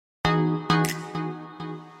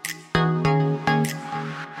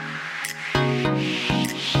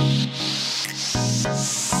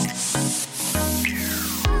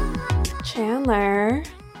Chandler.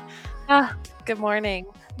 Good morning.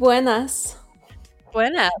 Buenas.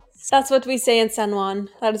 Buenas. That's what we say in San Juan.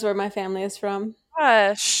 That is where my family is from.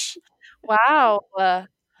 Gosh. Wow.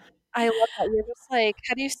 I love that. You're just like,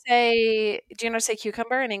 how do you know how to say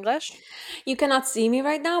cucumber in English? You cannot see me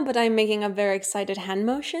right now, but I'm making a very excited hand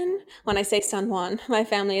motion when I say San Juan. My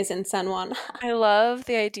family is in San Juan. I love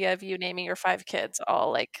the idea of you naming your 5 kids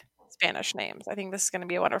all like Spanish names. I think this is going to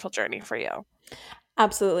be a wonderful journey for you.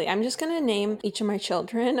 Absolutely. I'm just going to name each of my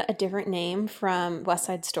children a different name from West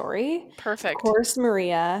Side Story. Of Perfect. course,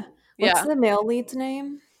 Maria. What's Yeah. the male lead's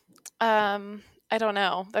name? I don't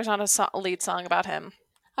know. There's not a lead song about him.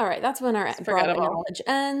 All right, that's when our It's Broadway forgettable. knowledge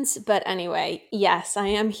ends. But anyway, yes, I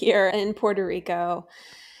am here in Puerto Rico,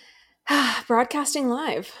 broadcasting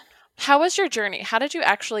live. How was your journey? How did you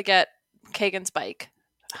actually get Kagan's bike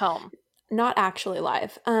home? Not actually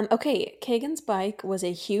live. Okay, Kagan's bike was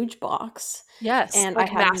a huge box, Yes, and I like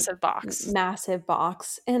had a massive box. massive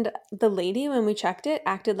box. And the lady, when we checked it,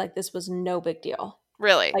 acted like this was no big deal.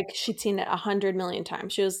 Really? Like she'd seen it 100 million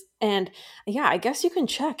times. She was, and yeah, I guess you can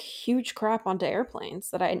check huge crap onto airplanes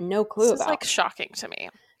that I had no clue This is like about. shocking to me.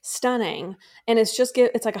 Stunning, and it's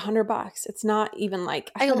like $100. It's not even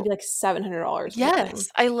like I I thought it'd be like $700 for the thing. Yes,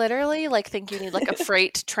 I literally like think you need like a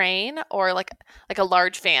freight train or like a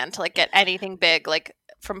large van to like get anything big like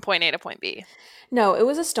from point A to point B. No, it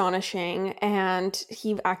was astonishing, and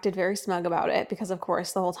he acted very smug about it because, of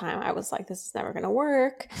course, the whole time I was like, "This is never going to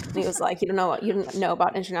work." And he was like, you don't know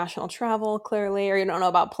about international travel, clearly, or you don't know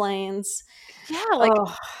about planes." Yeah, like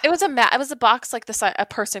Oh, it was a box like the size a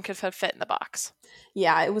person could fit in the box.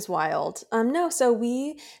 yeah, it was wild. No, so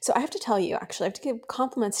I have to tell you, actually, I have to give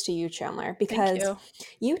compliments to you, Chandler, Thank because you.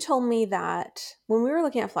 you told me that when we were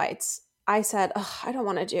looking at flights, I said, "Ugh, I don't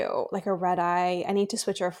want to do like a red eye. I need to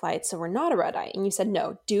switch our flights so we're not a red eye." And you said,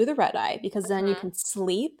 "No, do the red eye because then you Mhm. can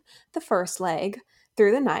sleep the first leg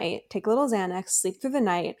through the night, take a little Xanax, sleep through the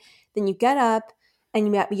night, then you get up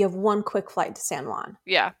and you have one quick flight to San Juan."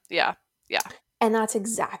 Yeah, yeah, yeah. And that's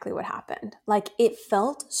exactly what happened. Like it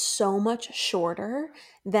felt so much shorter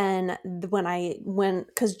than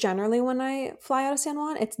because generally when I fly out of San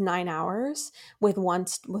Juan, it's 9 hours with one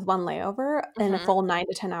layover and a Mhm. full 9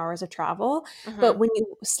 to 10 hours of travel. But Mhm. when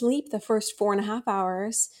you sleep the first 4.5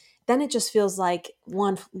 hours, then it just feels like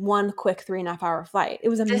one quick 3.5 hour flight. It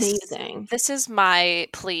was This amazing. this is my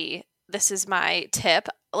plea. This is my tip.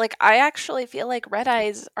 Like I actually feel like red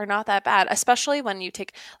eyes are not that bad, especially when you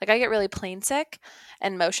take like I get really plane sick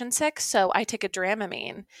and motion sick, so I take a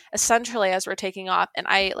Dramamine essentially as we're taking off and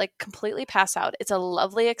I like completely pass out. It's a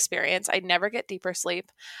lovely experience. I never get deeper sleep.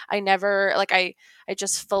 I never like I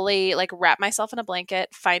just fully like wrap myself in a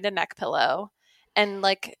blanket, find a neck pillow and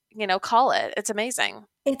like, call it. It's amazing.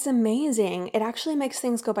 It's amazing. It actually makes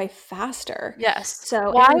things go by faster. Yes.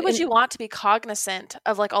 So, Why would you want to be cognizant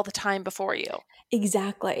of like all the time before you?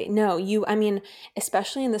 exactly. No, I mean,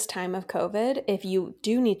 especially in this time of COVID, if you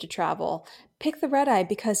do need to travel, pick the red eye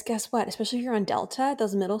because guess what? Especially if you're on Delta,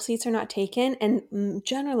 those middle seats are not taken, and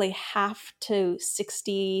generally half to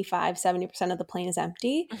 65-70% of the plane is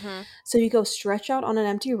empty. Mhm. So you go stretch out on an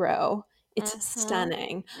empty row. It's Mhm.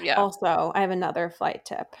 stunning. Yeah. Also, I have another flight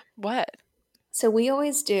tip. What? So we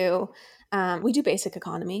do basic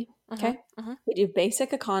economy. Mhm. Okay. Mhm. We do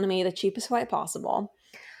basic economy, the cheapest flight possible.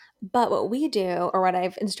 But what we do, or what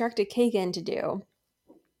I've instructed Kagan to do,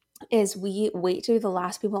 is we wait to be the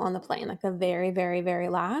last people on the plane, like the very, very, very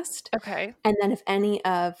last. Okay. And then if any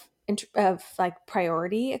of like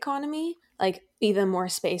priority economy, like even more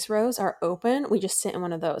space rows are open, we just sit in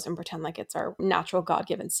one of those and pretend like it's our natural God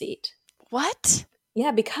given seat. What?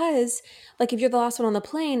 Yeah, because like if you're the last one on the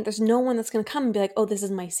plane, there's no one that's going to come and be like, "Oh, this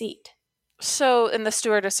is my seat." So, and the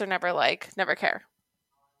stewardess are never care.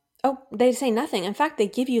 Oh, they say nothing. In fact, they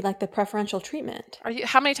give you like the preferential treatment.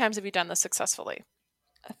 How many times have you done this successfully?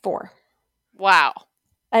 Four. Wow.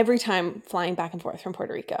 Every time flying back and forth from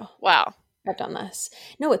Puerto Rico. Wow. I've done this.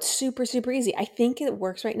 No, it's super, super easy. I think it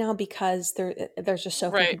works right now because there's just so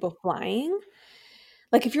few Right. people flying.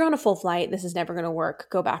 Like if you're on a full flight, this is never going to work.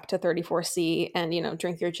 Go back to 34C and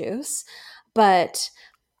drink your juice. But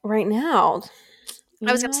right now, I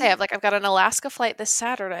you was gonna say know, I've got an Alaska flight this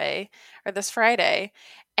Saturday or this Friday,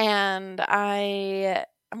 and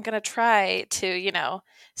I'm gonna try to,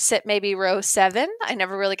 sit maybe row 7. I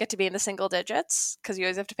never really get to be in the single digits because you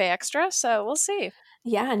always have to pay extra, so we'll see.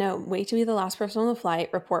 yeah, no, wait to be the last person on the flight,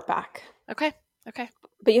 report back. Okay. Okay.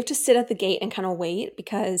 But you have to sit at the gate and kind of wait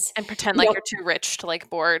because And pretend you like don't. you're too rich to like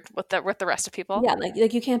board with the rest of people. Yeah, like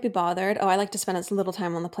you can't be bothered. Oh, I like to spend as little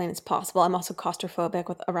time on the plane as possible. I'm also claustrophobic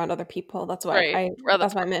with around other people. Right. I Or other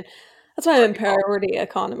that's why I'm in that's why I'm poor in people. priority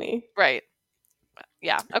economy. Right.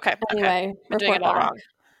 Yeah. Okay. Okay. Anyway, Been doing report it all back. wrong.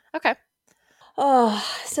 Okay. Oh,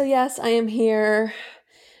 so yes, I am here.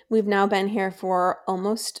 We've now been here for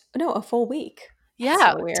almost, no, a full week. That's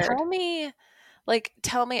Yeah. so weird.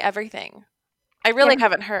 Tell me everything. I Yeah, really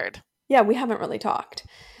haven't heard. yeah, we haven't really talked.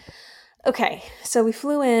 Okay, so we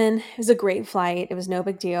flew in. It was a great flight. It was no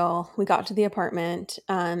big deal. We got to the apartment.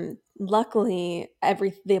 Luckily,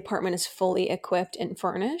 the apartment is fully equipped and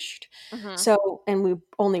furnished. Hmm. So, and we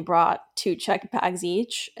only brought two check bags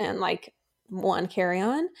each and like one carry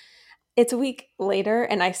on. It's a week later,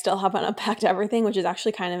 and I still haven't unpacked everything, which is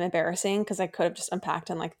actually kind of embarrassing because I could have just unpacked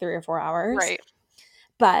in like 3 or 4 hours. Right.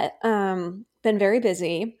 But been very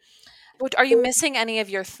busy. Are you missing any of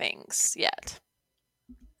your things yet?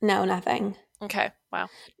 No, nothing. Okay. Wow.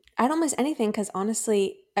 I don't miss anything because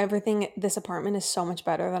honestly, everything this apartment is so much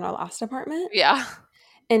better than our last apartment Yeah.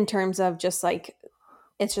 in terms of just like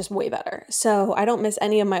it's just way better. So I don't miss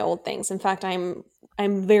any of my old things. In fact, I'm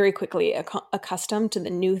very quickly accustomed to the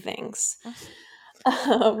new things.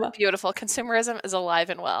 Um, Beautiful. Consumerism is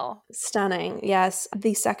alive and well. Stunning. Yes,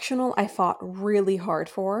 the sectional I fought really hard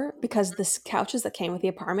for because the couches that came with the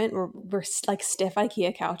apartment were like stiff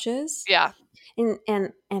IKEA couches. Yeah. And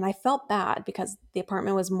I felt bad because the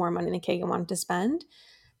apartment was more money than Kagan wanted to spend.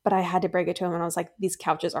 But I had to break it to him, and I was like, "These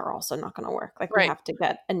couches are also not going to work. Like, we Right. have to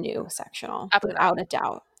get a new sectional Absolutely. without a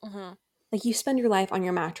doubt. Hmm. Like, you spend your life on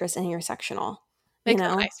your mattress and your sectional, you Make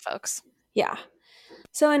them know? nice, folks. Yeah.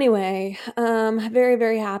 So anyway, very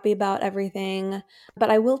very happy about everything. But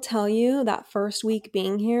I will tell you that first week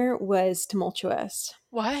being here was tumultuous.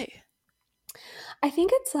 Why? I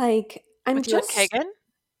think it's like I'm With you and just Kagan?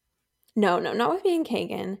 no, no, not with me and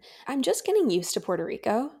Kagan. I'm just getting used to Puerto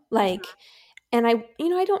Rico. Hmm. Like, and I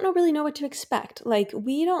don't really know what to expect. Like,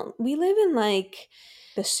 we live in like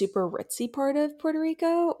the super ritzy part of Puerto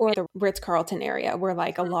Rico or the Ritz-Carlton area where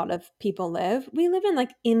like a lot of people live. We live in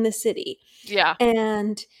like in the city. Yeah.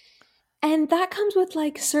 And that comes with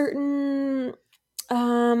like certain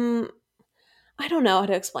um I don't know how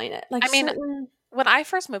to explain it. Like I mean, certain when I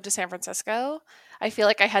first moved to San Francisco, I feel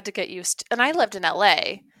like I had to get used and I lived in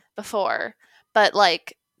LA before, but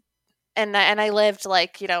like and I lived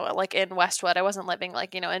like, like in Westwood. I wasn't living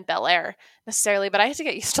like, in Bel Air necessarily, but I had to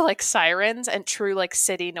get used to like sirens and true like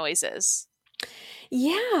city noises.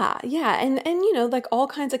 yeah, yeah, and like all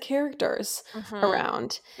kinds of characters Hmm.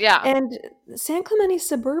 around. Yeah. And San Clemente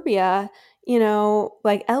suburbia,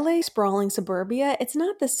 like LA sprawling suburbia, it's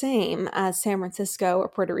not the same as San Francisco or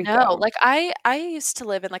Puerto No, Rico. like I used to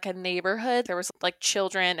live in like a neighborhood. There was like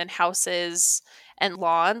children and houses and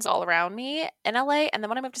lawns all around me in LA. And then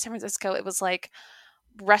when I moved to San Francisco, it was like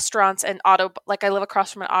restaurants and like I live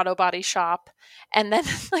across from an auto body shop. And then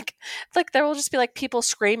like there will just be like people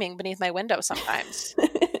screaming beneath my window sometimes.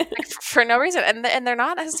 Like for no reason. And they're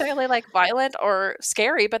not necessarily like violent or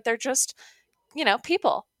scary, but they're just,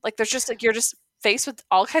 people. Like there's just like you're just faced with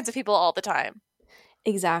all kinds of people all the time.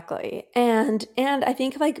 Exactly. And I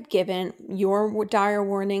think like given your dire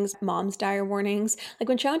warnings, mom's dire warnings, like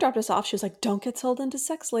when Sharon dropped us off, she was like, "Don't get sold into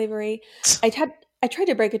sex slavery." I tried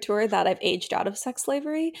to break it to her that I've aged out of sex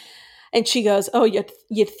slavery, and she goes, "Oh,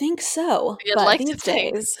 you'd think so, You'd but like to these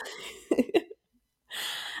think. days."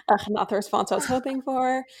 Not the response I was hoping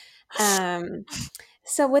for. Um,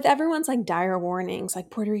 so with everyone's like dire warnings, like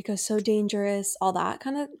Puerto Rico's so dangerous, all that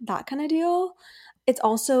kind of deal. It's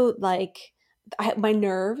also like my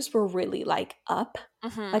nerves were really like up.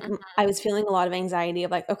 Like Hmm. I was feeling a lot of anxiety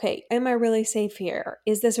of like, okay, am I really safe here?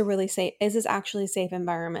 Is this a really safe? Is this actually a safe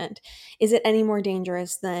environment? Is it any more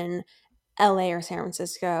dangerous than LA or San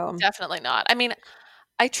Francisco? Definitely not. I mean,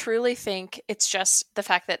 I truly think it's just the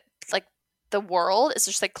fact that like the world is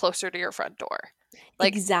just like closer to your front door.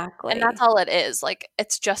 Like and that's Exactly. all it is. Like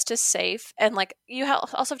it's just as safe and like you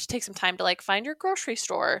also have to take some time to like find your grocery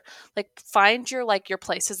store, like find your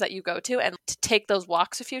places that you go to and to take those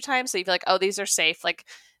walks a few times so you feel like, "Oh, these are safe." Like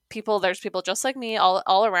there's people just like me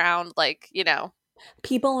all around like.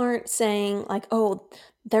 People aren't saying like, "Oh,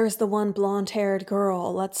 there's the one blonde-haired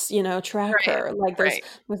girl. Let's, track Right. her." Like Right.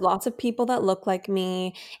 there's lots of people that look like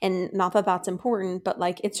me, and not that that's important, but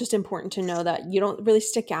like it's just important to know that you don't really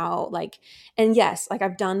stick out like and yes, like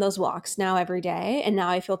I've done those walks now every day and now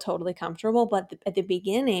I feel totally comfortable, but at the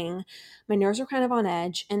beginning, my nerves were kind of on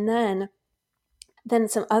edge and then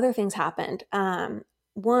some other things happened.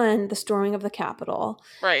 One, the storming of the Capitol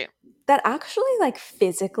Right. that actually like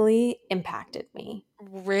physically impacted me.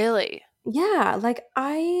 Really. Yeah, like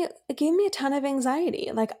it gave me a ton of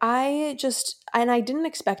anxiety. Like and I didn't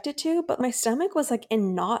expect it to, but my stomach was like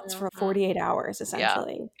in knots for Mhm. 48 hours Yeah.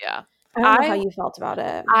 essentially. Yeah. I don't know how I you felt about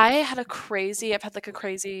it. I've had like a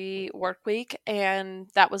crazy work week, and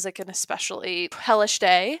that was like an especially hellish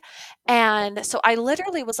day. And so I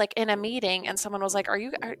literally was like in a meeting, and someone was like, are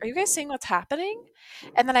you guys seeing what's happening?"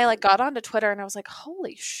 And then I like got onto Twitter and I was like,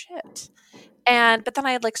 "Holy shit." And but then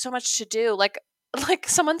I had like so much to do. Like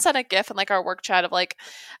someone sent a gif in like our work chat of like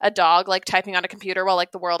a dog like typing on a computer while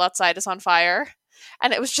like the world outside is on fire.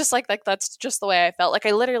 And it was just like that's just the way I felt. Like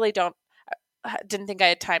I literally don't didn't think I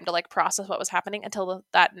had time to like process what was happening until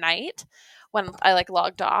that night when I like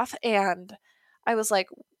logged off, and I was like,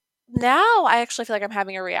 now I actually feel like I'm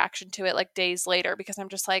having a reaction to it like days later because I'm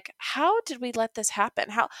just like, how did we let this happen?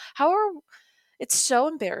 How are it's so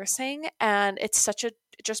embarrassing, and it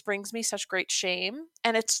just brings me such great shame,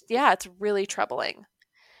 and it's really troubling.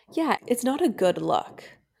 Yeah, it's not a good look.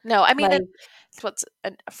 No, I mean, Like, and what's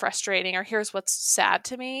frustrating, or here's what's sad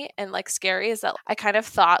to me and like scary, is that I kind of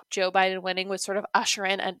thought Joe Biden winning would sort of usher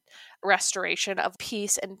in a restoration of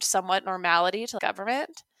peace and somewhat normality to the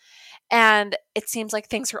government. And it seems like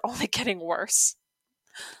things are only getting worse.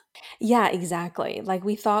 yeah, exactly. Like,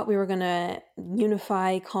 we thought we were gonna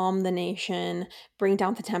unify, calm the nation, bring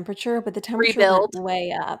down the temperature, but the temperature went Rebuild.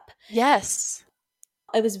 way up. Yes.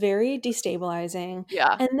 It was very destabilizing.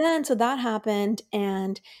 Yeah. And then so that happened,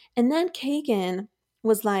 and then Kagan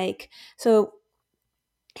was like, so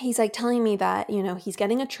he's like telling me that, he's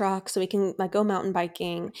getting a truck so he can like go mountain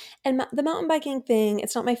biking. And the mountain biking thing,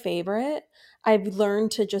 it's not my favorite. I've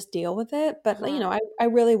learned to just deal with it, but Hmm. I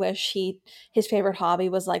really wish his favorite hobby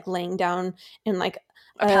was like laying down in like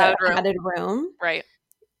A a padded room. padded room. Right.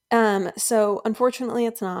 So unfortunately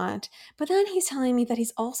it's not. But then he's telling me that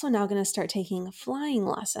he's also now going to start taking flying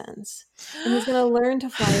lessons, and he's going to learn to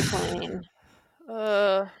fly a plane.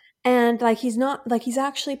 uh, And like he's not like he's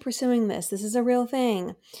actually pursuing this. This is a real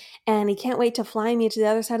thing. And he can't wait to fly me to the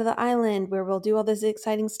other side of the island where we'll do all this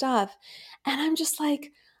exciting stuff. And I'm just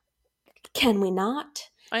like, can we not?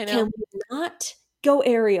 I Can know. we not go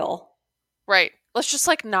aerial? Right. Let's just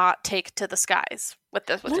like not take to the skies with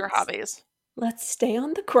this with your Let's hobbies. let's stay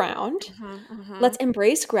on the ground. Hmm. Hmm. Let's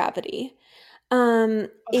embrace gravity. Ugh,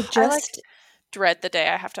 It I like just dread the day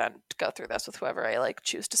I have to go through this with whoever I like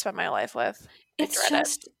choose to spend my life with. I It's dread it.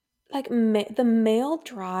 just like the male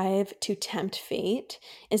drive to tempt fate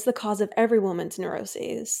is the cause of every woman's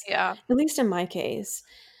neuroses, Yeah. at least in my case.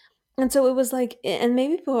 And so it was like, and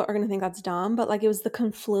maybe people are going to think that's dumb, but like it was the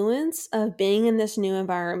confluence of being in this new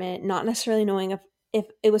environment, not necessarily knowing if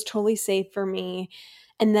it was totally safe for me,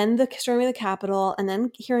 and then the storming of the Capitol, and then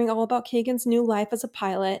hearing all about Kagan's new life as a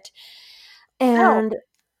pilot, No.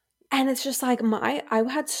 and it's just like I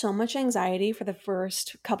had so much anxiety for the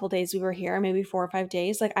first couple days we were here, maybe 4 or 5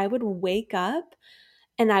 days. Like I would wake up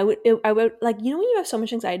and I would like, when you have so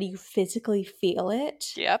much anxiety, you physically feel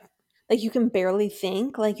it. Yep. Like you can barely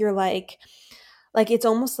think. Like you're like it's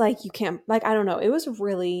almost like you can't, like, I don't know. It was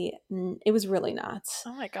really nuts.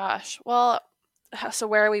 Oh my gosh. Well, so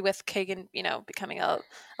where are we with Kagan, becoming a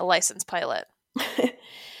licensed pilot?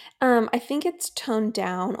 I think it's toned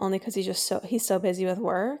down only because he's so busy with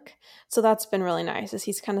work. So that's been really nice, is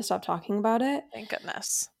he's kind of stopped talking about it. Thank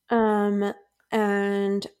goodness. Um,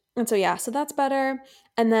 and so yeah, so that's better.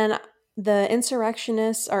 And then the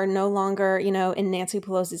insurrectionists are no longer, in Nancy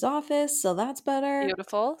Pelosi's office, so that's better.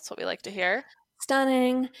 Beautiful. That's what we like to hear.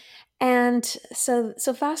 Stunning. And so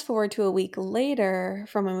fast forward to a week later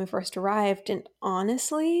from when we first arrived, and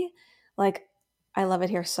honestly, like, I love it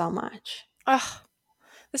here so much. Ugh,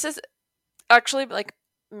 this is actually like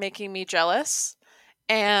making me jealous.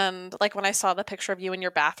 And like when I saw the picture of you in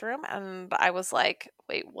your bathroom, and I was like,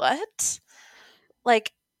 wait, what?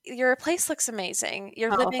 Like, your place looks amazing.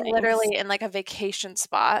 You're Oh, living thanks. literally in like a vacation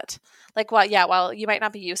spot. Like, well, yeah, while you might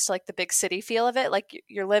not be used to like the big city feel of it, like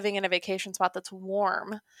you're living in a vacation spot that's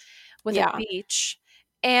warm with a Yeah. beach.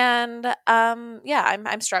 And yeah,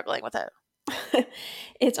 I'm struggling with it.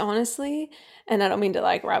 It's honestly, and I don't mean to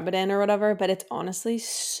like rub it in or whatever, but it's honestly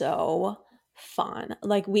so fun.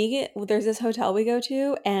 Like there's this hotel we go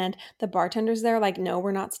to, and the bartenders there like, no,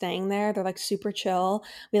 we're not staying there. They're like super chill.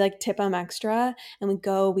 We like tip them extra, and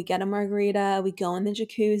we get a margarita, we go in the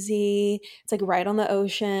jacuzzi. It's like right on the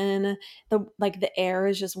ocean. The air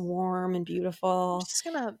is just warm and I'm beautiful. just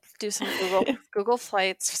gonna do some Google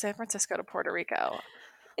flights San Francisco to Puerto Rico.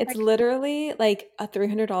 It's Like, literally like a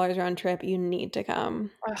 $300 round trip. You need to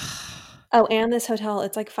come. ugh. Oh, and this hotel,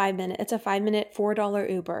 it's like 5 minutes. It's a 5-minute $4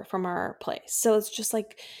 Uber from our place. So it's just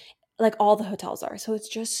like all the hotels are. So it's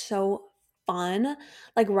just so fun.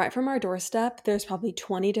 Like right from our doorstep, there's probably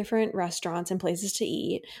 20 different restaurants and places to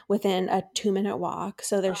eat within a 2-minute walk.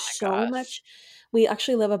 So Oh there's my so gosh. much. We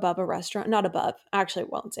actually live above a restaurant, not above. I actually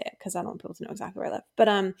won't say it because I don't want people to know exactly where I live.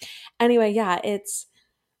 But anyway, yeah, it's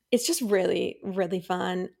just really, really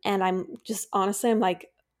fun. And I'm just honestly, I'm like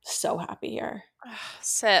so happy here.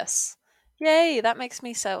 Sis. Yay, that makes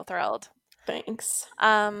me so thrilled. Thanks.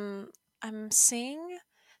 Um, I'm seeing.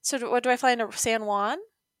 So, what do I fly into San Juan?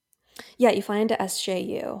 Yeah, you fly into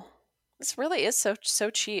SJU. This really is so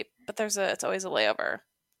cheap, but it's always a layover.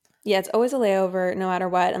 Yeah, it's always a layover no matter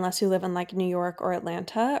what, unless you live in like New York or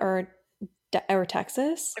Atlanta or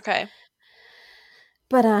Texas. Okay.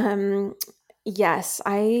 But yes,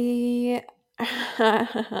 I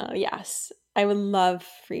yes, I would love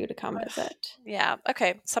for you to come Ugh, visit. yeah.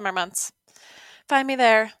 Okay. Summer months. Find me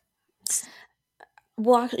there.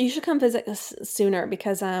 Well, actually, you should come visit us sooner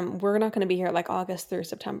because we're not going to be here like August through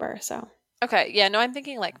September. So Okay. Yeah. No, I'm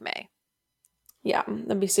thinking like May. yeah,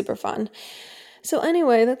 that'd be super fun. So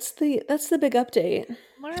anyway, that's the big update.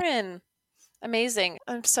 Lauren, amazing.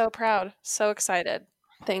 I'm so proud. So excited.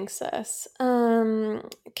 Thanks, sis.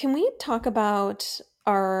 Can we talk about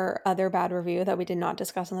our other bad review that we did not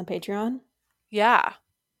discuss on the Patreon? Yeah.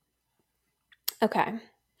 Okay.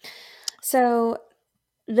 So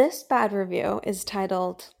this bad review is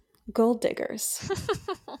titled Gold Diggers.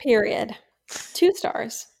 Period. 2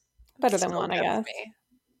 stars. Better than Still one, I gets guess. me.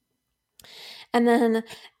 And then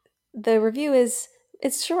the review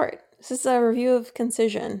it's short. This is a review of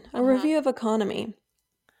Concision, a Mhm. review of economy.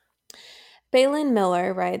 Balin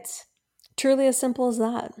Miller writes, truly as simple as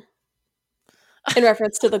that. In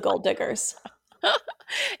reference to the gold diggers.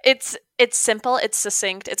 It's simple, it's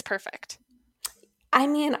succinct, it's perfect. I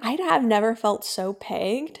mean, I'd have never felt so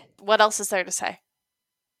pegged. What else is there to say?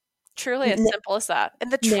 Truly as N- simple as that.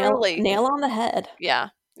 And the nail truly, nail on the head. yeah,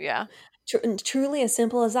 yeah. Truly as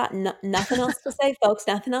simple as that. Nothing else to say, folks.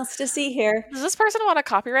 Nothing else to see here. Does this person want a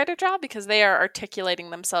copywriter job? Because they are articulating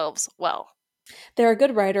themselves well. They're a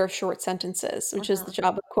good writer of short sentences, which is the Mhm.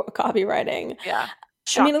 job of copywriting. Yeah.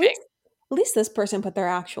 I mean, Shocking. at least this person put their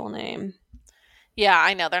actual name. Yeah,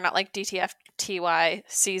 I know. They're not like DTF, TY,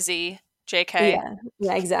 CZ, JK. Yeah,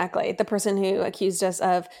 yeah, exactly. The person who accused us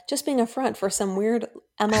of just being a front for some weird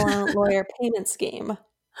MLM lawyer payment scheme.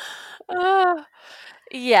 Uh,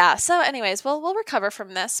 yeah. So, anyways, we'll recover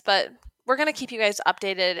from this, but we're gonna keep you guys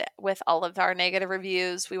updated with all of our negative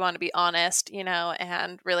reviews. We want to be honest,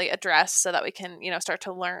 and really address so that we can, start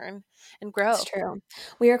to learn and It's grow. true.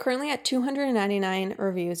 We are currently at 299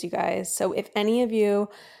 reviews, you guys. So if any of you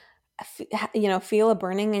feel a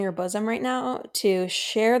burning in your bosom right now to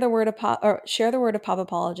share the word of pop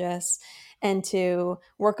apologists and to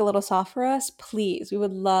work a little soft for us, please, we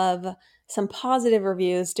would love some positive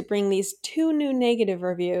reviews to bring these two new negative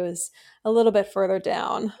reviews a little bit further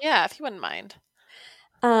down. Yeah, if you wouldn't mind.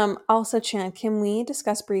 Also, Chan, can we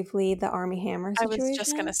discuss briefly the Army Hammer I was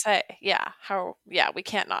just gonna situation? say, yeah, we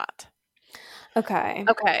can't not. Okay.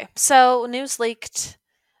 Okay, so news leaked.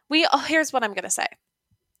 Here's what I'm gonna say.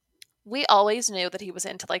 We always knew that he was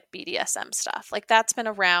into like BDSM stuff. Like that's been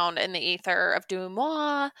around in the ether of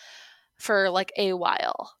Dumois for like a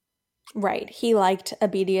while, Right. He liked a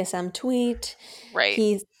BDSM tweet. right?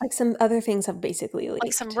 He's like some other things have basically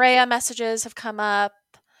Like some leaked. Rhea messages have come up,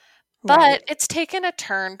 but Right. it's taken a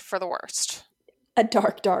turn for the worst. A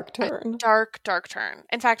dark, dark A turn. dark, dark turn.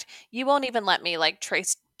 In fact, you won't even let me like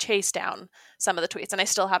chase down some of the tweets, and I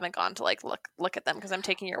still haven't gone to like look at them because I'm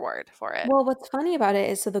taking your word for it. Well, what's funny about it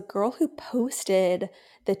is so the girl who posted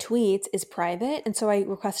the tweets is private, and so I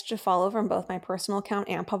requested to follow from both my personal account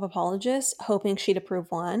and Pop Apologist, hoping she'd approve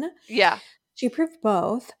one. Yeah, She approved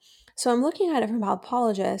both. So I'm looking at it from Pop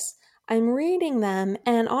Apologist. I'm reading them,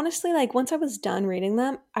 and honestly, like once I was done reading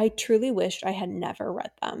them, I truly wished I had never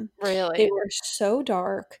read them. They really. were so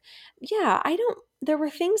dark. Yeah, I don't. There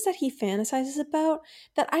were things that he fantasizes about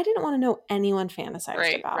that I didn't want to know anyone fantasized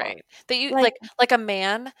Right, about. right. That you Like, like a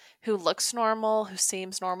man who looks normal, who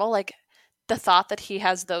seems normal, like the thought that he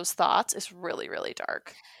has those thoughts is really, really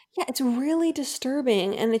dark. yeah, it's really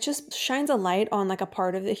disturbing and it just shines a light on like a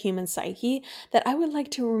part of the human psyche that I would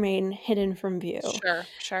like to remain hidden from view. Sure,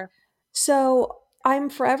 sure. So, I'm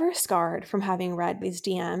forever scarred from having read these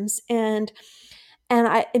DMs and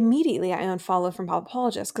I unfollowed from Pop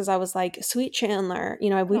Apologist because I was like, "Sweet Chandler, we've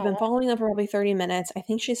been Oh, following them for probably 30 minutes. I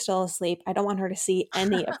think she's still asleep. I don't want her to see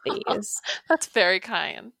any of these." that's very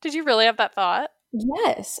kind. Did you really have that thought?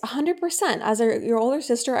 Yes, 100%. As your older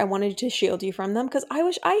sister, I wanted to shield you from them because I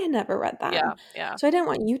wish I had never read them. Yeah, yeah. So I didn't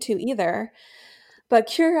want you to either. But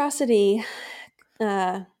curiosity,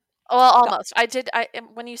 uh, Well, got almost.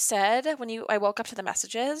 When you said, I woke up to the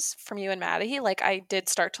messages from you and Maddie, like I did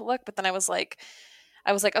start to look, but then I was like,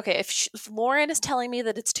 I was like, okay, if Lauren is telling me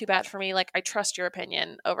that it's too bad for me, like I trust your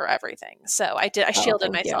opinion over everything. So I Oh,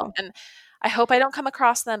 shielded thank myself, you. and I hope I don't come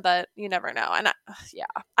across them, but you never know. And yeah,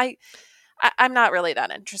 I'm not really that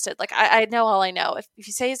interested. Like I know all I know. If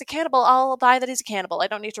you say he's a cannibal, I'll buy that he's a cannibal. I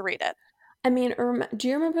don't need to read it. I mean, do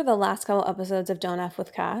you remember the last couple episodes of Don't F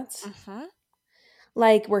with Cats? Mm-hmm.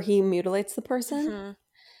 Like where he mutilates the person? Mm-hmm.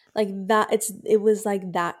 Like that it was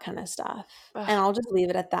like that kind of stuff. And Ugh. I'll just leave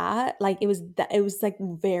it at that. Like it was like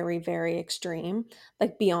very, very extreme,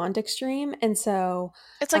 like beyond extreme. And so,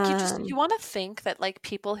 It's like you um, want to think that like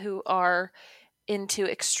people who are into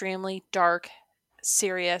extremely dark,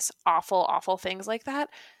 serious, awful things like that,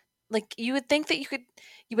 like you would think that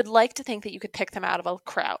you would like to think that you could pick them out of a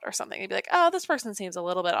crowd or something. You'd be like, oh, this person seems a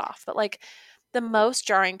little bit off. But like the most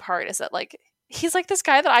jarring part is that like he's like this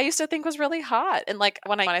guy that I used to think was really hot. And like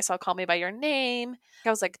when I saw Call Me by Your Name, I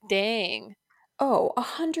was like, dang. oh,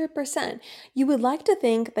 100%. You would like to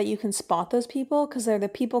think that you can spot those people because they're the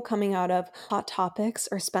people coming out of Hot Topics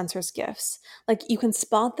or Spencer's Gifts. Like you can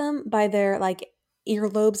spot them by their like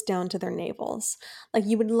earlobes down to their navels. Like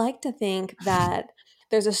you would like to think that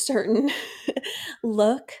there's a certain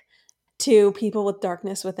look to people with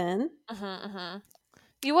darkness within. Mm-hmm, mm-hmm.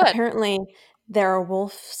 You would. Apparently, there are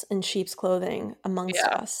wolves in sheep's clothing amongst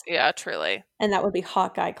Yeah. us, Yeah, truly. and that would be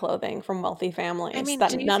hot guy clothing from wealthy I families mean,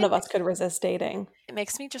 that do you none of think us could resist dating. it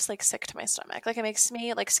makes me just like sick to my stomach? Like it makes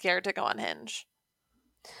me like scared to go on Hinge.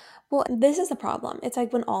 Well, this is the problem. It's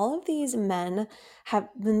like when these men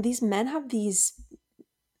have these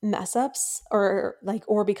mess ups or like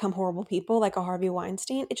or become horrible people like a Harvey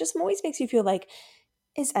Weinstein, it just always makes you feel like,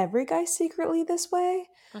 is every guy secretly this way?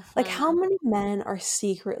 Like how Mm-hmm. many men are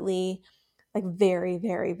secretly like very,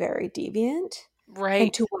 very, very deviant? And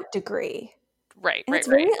Right. to what degree? Right, And right, it's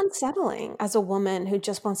very right. unsettling as a woman who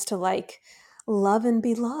just wants to like love and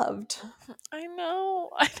be loved. I know.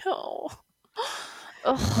 I know.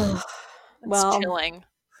 Ugh, it's Well, chilling,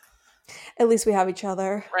 at least we have each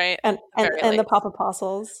other right? and At the very the least. pop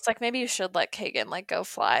apostles. It's like maybe you should let Kagan like go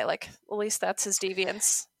fly. Like at least that's his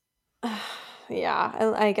deviance.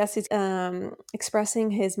 Yeah, I guess he's expressing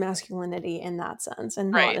his masculinity in that sense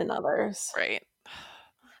and not Right, in others. right.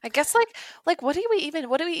 I guess like what do we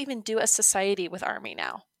even do as society with Army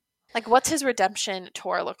now? Like what's his redemption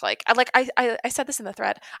tour look like? I said this in the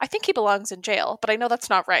thread. I think he belongs in jail, but I know that's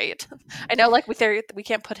not right. I know like we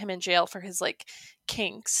can't put him in jail for his like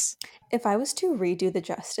kinks. If I was to redo the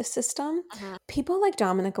justice system, Mhm. people like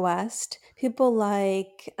Dominic West, people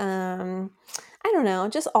like I don't know,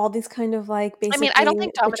 just all these kind of like I mean, I don't basically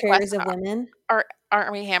think Dominic West betrayers of and women.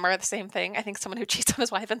 Army Hammer are the same thing. I think someone who cheats on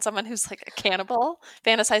his wife and someone who's like a cannibal,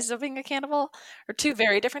 fantasizes of being a cannibal, are two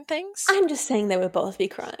very different things. I'm just saying they would both be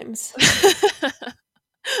crimes.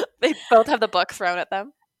 They both have the book thrown at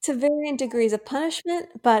them. To varying degrees of punishment,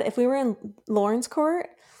 but if we were in Lauren's court,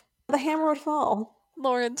 the hammer would fall.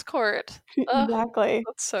 Lauren's Court. Ugh, Exactly.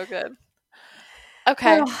 that's so good.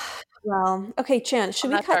 Okay, Oh, well, okay, Chan, should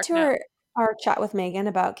on we that cut dark to note. our chat with Megan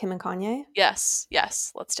about Kim and Kanye? Yes,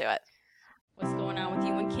 yes, let's do it. What's going on with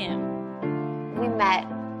you and Kim? We met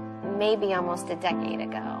maybe almost a decade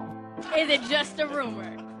ago. Is it just a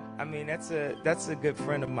rumor? I mean, that's a good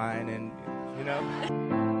friend of mine, and you know.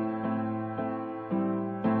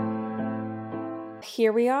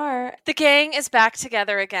 Here we are. The gang is back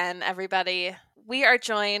together again, everybody. We are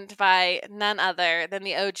joined by none other than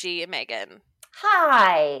the OG Megan.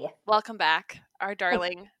 Hi. Welcome back, our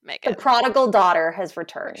darling The Megan. prodigal daughter has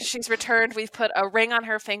returned. She's returned. We've put a ring on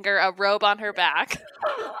her finger, a robe on her back.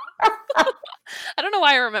 I don't know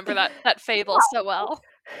why I remember that fable so well.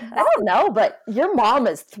 I don't know, but your mom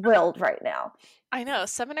is thrilled right now. I know,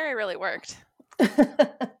 seminary really worked.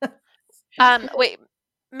 Oh, Wait,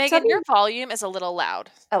 Megan, your volume is a little loud.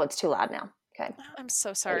 it's too loud now. Okay. I'm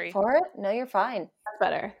so Wait sorry. for it? No, you're fine. That's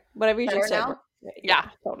better. Whatever you Better just said. now? Yeah.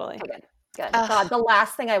 Totally. Oh, good. Good. Ugh. God, the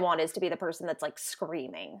last thing I want is to be the person that's like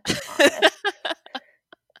screaming on this.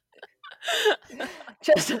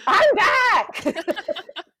 Just, I'm back!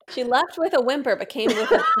 She left with a whimper, but came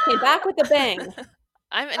back with a bang.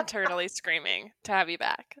 I'm internally screaming to have you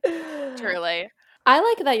back. Truly. I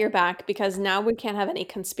like that you're back because now we can't have any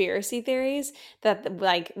conspiracy theories that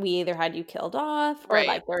like we either had you killed off or Right.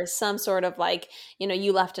 like there was some sort of like,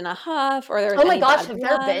 you left in a huff or there was Oh my any gosh, bad have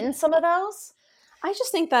there blood. been some of those? I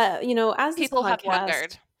just think that, as this People have podcast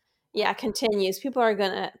wondered. continues, people are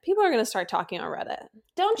gonna start talking on Reddit.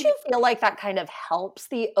 Don't you feel like that kind of helps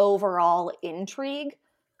the overall intrigue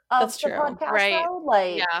of That's the true. podcast? Right. Though?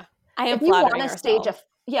 Like, Yeah. I am if you want flattering to stage ourselves.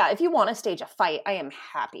 if you want to stage a fight, I am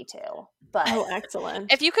happy to. But Oh,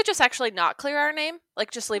 excellent. If you could just actually not clear our name,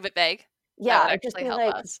 like just leave it vague. Yeah, That would I'd just actually be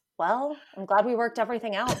help like, us. well, I'm glad we worked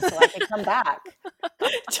everything out so I could come back.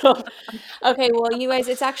 Okay, well, you guys,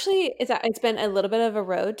 it's been a little bit of a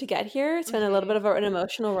road to get here. It's been a little bit of an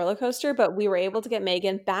emotional roller coaster, but we were able to get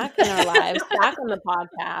Megan back in our lives, back on the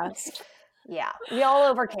podcast. Yeah, we all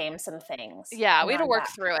overcame some things. Yeah, and we had to I'm work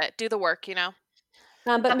back. through it. Do the work, you know?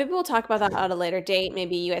 But maybe we'll talk about that at a later date.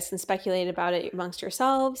 Maybe you guys can speculate about it amongst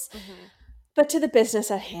yourselves. But to the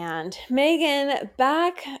business at hand, Megan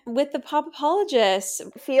back with the Pop Apologists.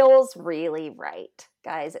 Feels really right,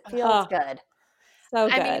 guys. It feels Oh, good. so I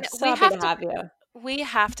good. mean, So happy to have you. we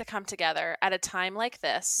have to come together at a time like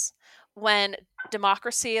this when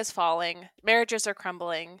democracy is falling, marriages are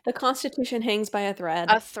crumbling, The Constitution hangs by a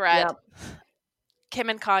thread. a thread. Yep. Kim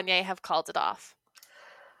and Kanye have called it off.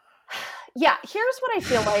 Yeah, here's what I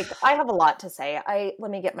feel like. I have a lot to say.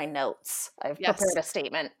 Let me get my notes. I've Yes. prepared a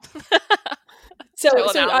statement. So, I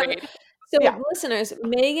will now read. Yeah. Listeners,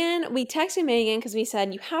 Megan, we texted Megan because we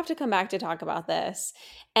said, you have to come back to talk about this.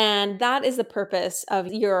 And that is the purpose of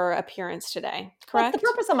your appearance today, Well, correct? it's the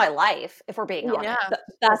purpose of my life, if we're being honest. Yeah.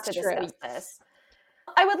 That's to true. discuss this.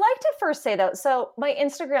 I would like to first say, though, so my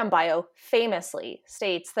Instagram bio famously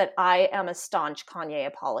states that I am a staunch Kanye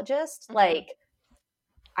apologist. Like,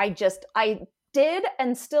 I did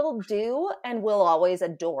and still do and will always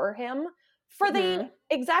adore him for the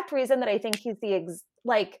exact reason that I think he's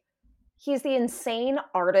he's the insane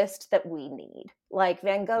artist that we need. Like,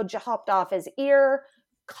 Van Gogh hopped off his ear.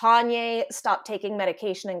 Kanye stopped taking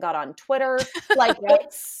medication and got on Twitter. Like,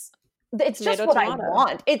 it's just Tomato, what I tomato.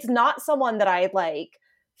 want. It's not someone that I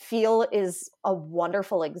feel is a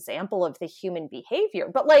wonderful example of the human behavior,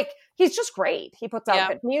 but he's just great. He puts out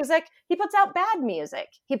good music. He puts out bad music.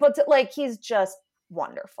 He puts it he's just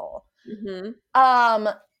wonderful.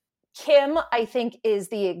 Kim, I think, is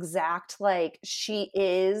the exact she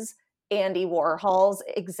is Andy Warhol's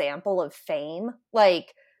example of fame.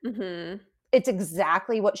 It's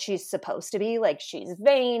exactly what she's supposed to be. She's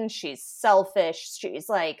vain, she's selfish, she's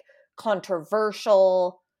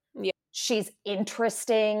controversial. Yeah. She's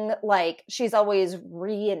interesting. She's always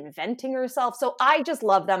reinventing herself. So I just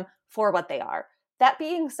love them for what they are. That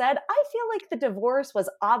being said, I feel like the divorce was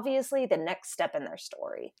obviously the next step in their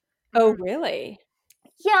story. Oh, really?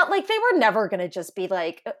 Yeah, they were never going to just be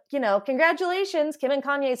congratulations, Kim and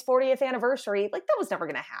Kanye's 40th anniversary. That was never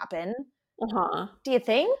going to happen. Do you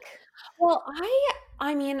think? Well,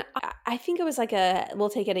 I mean, I think it was we'll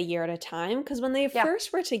take it a year at a time, because when they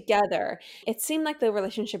first were together, it seemed like the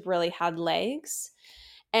relationship really had legs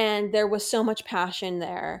and there was so much passion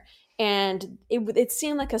there. And it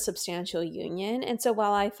seemed like a substantial union. And so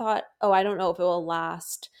while I thought, oh, I don't know if it will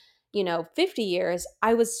last 50 years,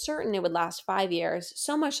 I was certain it would last 5 years,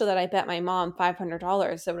 so much so that I bet my mom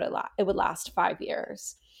 $500 that it would last 5 year.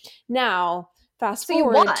 Now, fast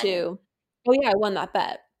forward to, oh yeah, I won that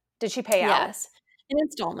bet. Did she pay out? Yes, in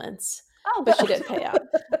installments. Oh, but she did pay up.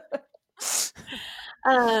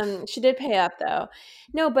 She did pay up though.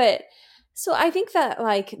 No, but so I think that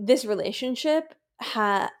this relationship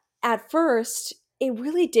at first, it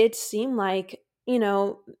really did seem like,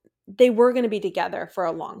 they were going to be together for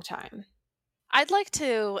a long time. I'd like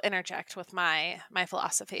to interject with my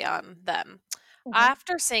philosophy on them.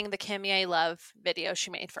 After seeing the Kim Ye Love video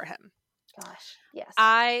she made for him, gosh, yes,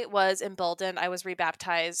 I was emboldened. I was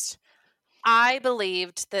rebaptized. I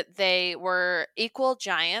believed that they were equal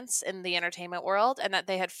giants in the entertainment world and that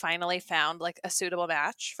they had finally found a suitable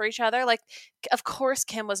match for each other. Of course,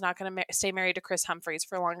 Kim was not going to stay married to Chris Humphries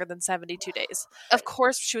for longer than 72 days. Of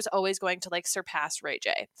course, she was always going to surpass Ray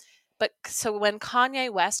J. But so when Kanye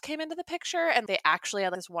West came into the picture and they actually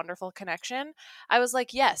had this wonderful connection, I was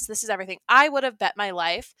like, yes, this is everything. I would have bet my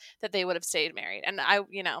life that they would have stayed married. And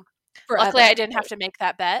luckily I didn't have to make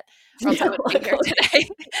that bet, or else I would be here today.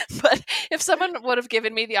 But if someone would have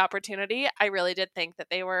given me the opportunity, I really did think that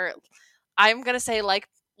they were, I'm going to say like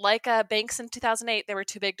Banks in 2008, they were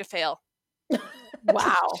too big to fail.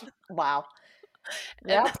 Wow. And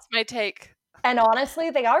that's my take. And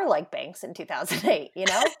honestly, they are like Banks in 2008,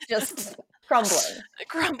 just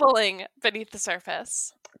crumbling beneath the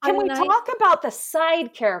surface. Can we talk about the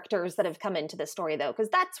side characters that have come into the story, though? Because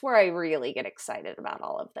that's where I really get excited about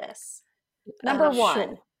all of this. Number one,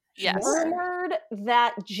 sure. Yes. Rumored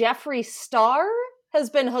that Jeffree Star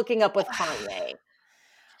has been hooking up with Kanye.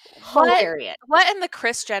 Hilarious. What in the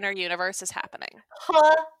Kris Jenner universe is happening?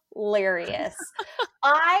 Hilarious.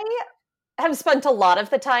 I have spent a lot of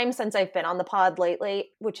the time since I've been on the pod lately,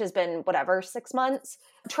 which has been 6 months,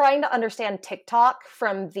 trying to understand TikTok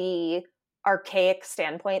from the archaic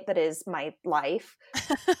standpoint that is my life.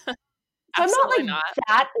 So I'm not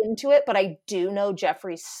that into it, but I do know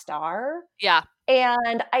Jeffree Star. Yeah.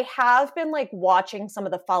 And I have been like watching some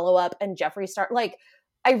of the follow-up and Jeffree Star. Like,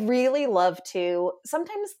 I really love to,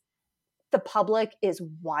 sometimes the public is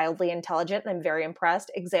wildly intelligent and I'm very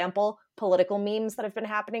impressed. Example, political memes that have been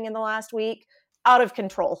happening in the last week. Out of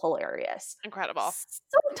control, hilarious. Incredible.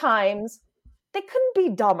 Sometimes they couldn't be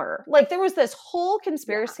dumber. Like, there was this whole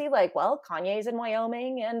conspiracy, like, well, Kanye's in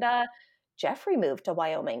Wyoming and Jeffree moved to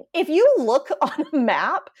Wyoming. If you look on a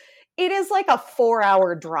map, it is like a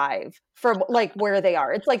 4-hour drive from like where they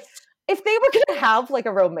are. It's like, if they were going to have like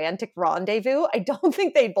a romantic rendezvous, I don't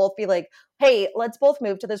think they'd both be like, hey, let's both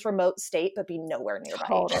move to this remote state, but be nowhere nearby.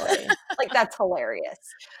 Totally. Like, that's hilarious.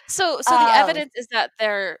 So the evidence is that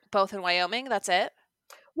they're both in Wyoming. That's it.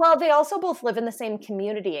 Well, they also both live in the same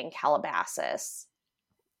community in Calabasas.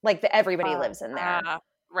 Like, everybody lives in there.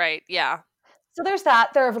 Right. Yeah. So there's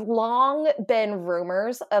that. There have long been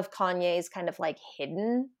rumors of Kanye's kind of like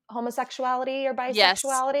hidden homosexuality or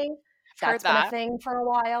bisexuality. That's been a thing for a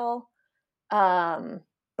while.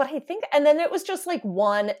 But I think, and then it was just like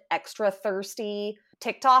one extra thirsty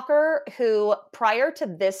TikToker who, prior to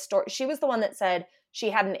this story, she was the one that said she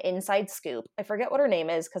had an inside scoop. I forget what her name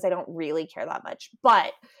is because I don't really care that much,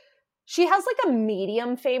 but she has like a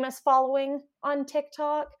medium famous following on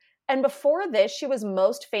TikTok. And before this, she was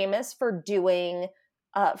most famous for doing,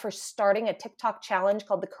 for starting a TikTok challenge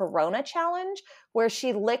called the Corona Challenge, where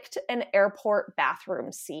she licked an airport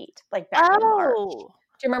bathroom seat, like back in March.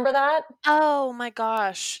 Do you remember that? Oh my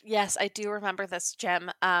gosh. Yes, I do remember this gem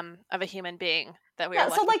of a human being that we were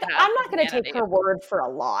So like, I'm not going to take her word for a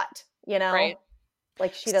lot, you know? Right.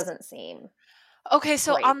 Like, she doesn't seem. Okay,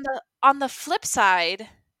 so great. on the flip side,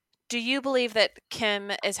 do you believe that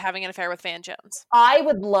Kim is having an affair with Van Jones? I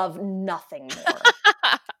would love nothing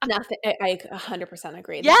more. Nothing. I 100%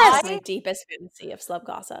 agree. Yes! This is my deepest fantasy of celeb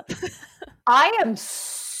gossip. I am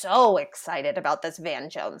so excited about this Van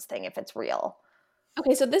Jones thing if it's real.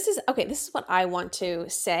 Okay, so this is what I want to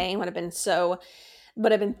say and what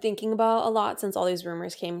I've been thinking about a lot since all these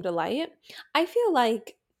rumors came to light. I feel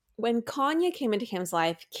like when Kanye came into Kim's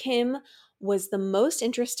life, Kim was the most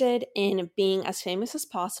interested in being as famous as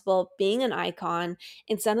possible, being an icon,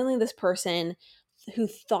 and suddenly this person who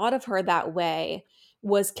thought of her that way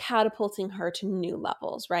was catapulting her to new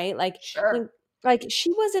levels, right? Like, Sure. like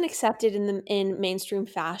she wasn't accepted in mainstream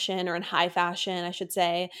fashion, or in high fashion, I should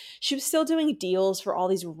say. She was still doing deals for all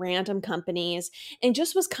these random companies and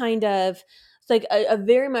just was kind of like a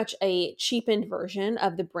very much a cheapened version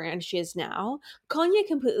of the brand she is now. Kanye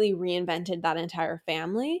completely reinvented that entire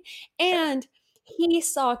family, and he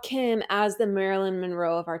saw Kim as the Marilyn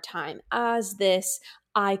Monroe of our time, as this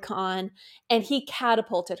icon, and he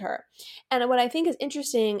catapulted her. And what I think is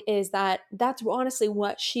interesting is that that's honestly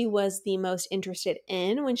what she was the most interested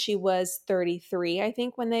in when she was 33, I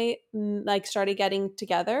think, when they like started getting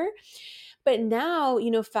together. But now,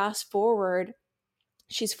 fast forward,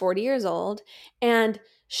 she's 40 years old and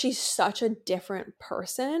she's such a different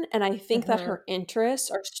person. And I think that her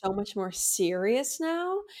interests are so much more serious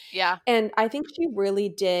now. Yeah. And I think she really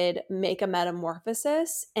did make a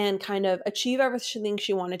metamorphosis and kind of achieve everything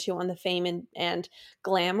she wanted to on the fame and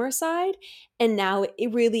glamour side. And now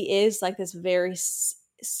it really is like this very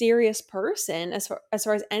serious person as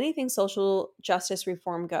far as anything social justice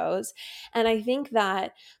reform goes. And I think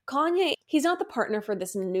that Kanye, he's not the partner for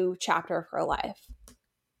this new chapter of her life.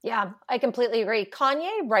 Yeah, I completely agree.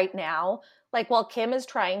 Kanye right now, like, while Kim is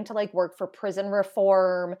trying to like work for prison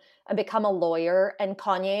reform and become a lawyer, and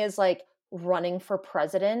Kanye is like running for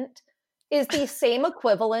president, is the same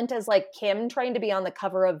equivalent as like Kim trying to be on the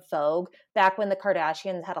cover of Vogue back when the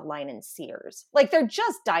Kardashians had a line in Sears. Like, they're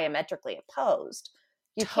just diametrically opposed.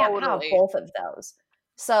 You can't have both of those.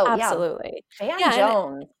 So absolutely. Yeah, Van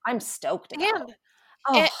Jones, I'm stoked about.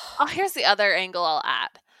 Here's the other angle I'll add.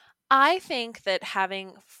 I think that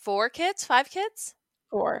having 4 kids.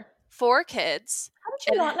 Four kids. How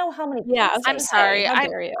did you not know how many kids? Yeah, I'm sorry.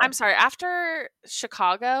 I'm sorry. After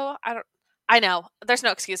Chicago, I know. There's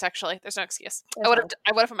no excuse, actually. There's no excuse. I would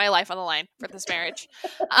have put my life on the line for this marriage.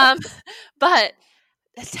 But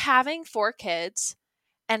having 4 kids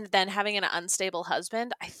and then having an unstable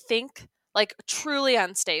husband, I think, like, truly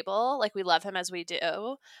unstable, like, we love him as we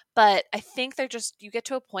do, but I think you get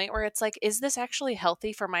to a point where it's like, is this actually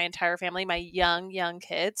healthy for my entire family, my young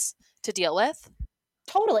kids to deal with?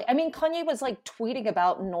 Totally. I mean, Kanye was like tweeting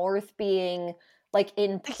about North being like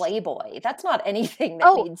in Playboy. That's not anything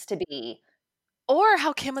that needs to be. Or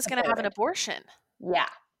how Kim was going to have an abortion. Yeah.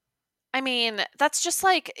 I mean, that's just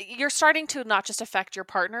like, you're starting to not just affect your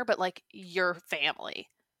partner, but like your family.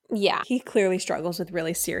 Yeah, he clearly struggles with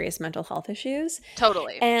really serious mental health issues.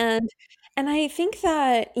 Totally. And I think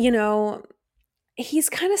that, he's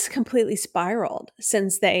kind of completely spiraled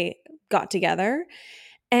since they got together.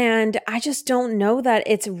 And I just don't know that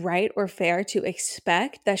it's right or fair to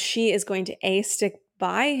expect that she is going to A, stick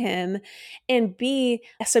by him, and B,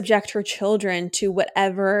 subject her children to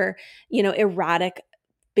whatever, erratic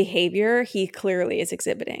behavior he clearly is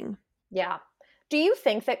exhibiting. Yeah. Do you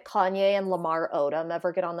think that Kanye and Lamar Odom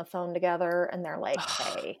ever get on the phone together and they're like,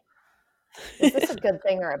 hey, is this a good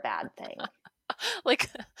thing or a bad thing? Like,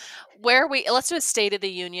 let's do a State of the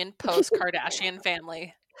Union post Kardashian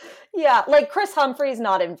family. Yeah, like Chris Humphrey's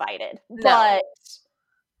not invited, No. but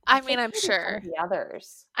I mean, I'm think maybe some sure. of the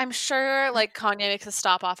others. I'm sure like Kanye makes a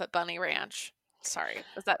stop off at Bunny Ranch. Sorry,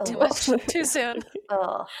 is that too much? Too soon?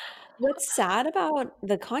 Ugh. What's sad about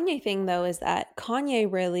the Kanye thing, though, is that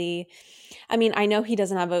Kanye really, I mean, I know he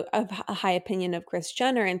doesn't have a high opinion of Kris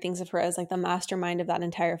Jenner and thinks of her as like the mastermind of that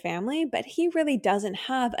entire family, but he really doesn't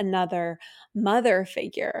have another mother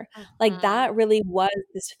figure. Like that really was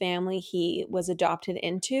this family he was adopted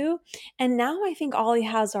into. And now I think all he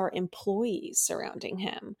has are employees surrounding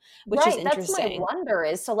him, which is Right, that's my interesting. wonder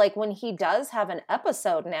is so like when he does have an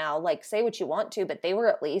episode now, like say what you want to, but they were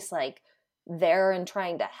at least like there and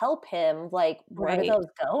trying to help him, like where do Right. those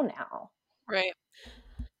go now? Right.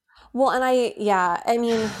 Well, and I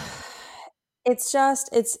mean, it's just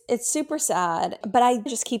it's super sad, but I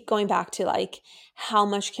just keep going back to like how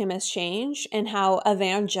much Kim has changed and how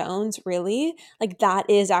Evan Jones really, like that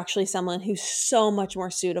is actually someone who's so much more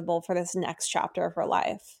suitable for this next chapter of her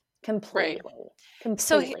life. Completely.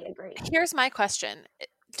 So Completely agree. here's my question.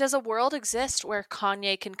 Does a world exist where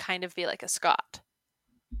Kanye can kind of be like a Scott?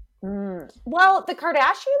 Well, the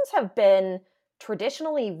Kardashians have been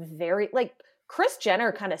traditionally very like Kris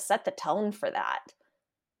Jenner kind of set the tone for that.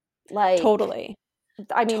 Like Totally.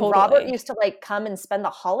 I mean, Robert used to like come and spend the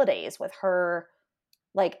holidays with her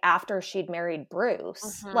like after she'd married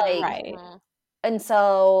Bruce. Like Right. and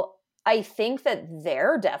so I think that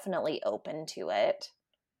they're definitely open to it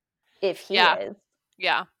if he is.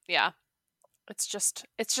 Yeah. It's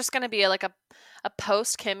just going to be like a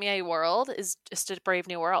post Kimye world is just a brave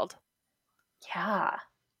new world. Yeah.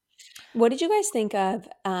 What did you guys think of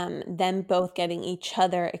them both getting each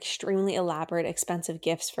other extremely elaborate, expensive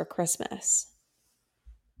gifts for Christmas?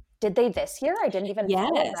 Did they this year? I didn't even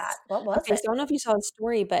follow Yes. that. What was Okay, it? so I don't know if you saw the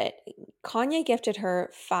story, but Kanye gifted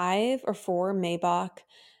her 5 or 4 Maybach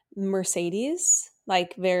Mercedes,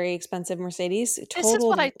 like very expensive Mercedes. This is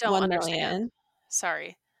what I don't 1 understand. million.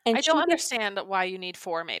 Sorry. And I she don't gets understand why you need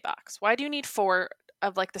 4 Maybachs. Why do you need 4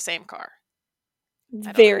 of like the same car?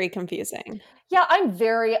 very confusing. Yeah,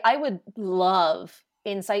 I would love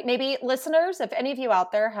insight. Maybe listeners, if any of you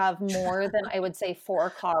out there have more than I would say 4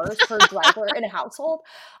 cars per driver in a household,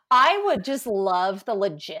 I would just love the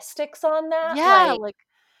logistics on that. Yeah, like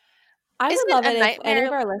I would Isn't it love a it if any of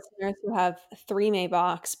nightmare? our listeners who have 3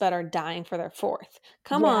 Maybachs but are dying for their 4th.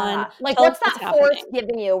 Come yeah. on. Like tell what's us that fourth happening.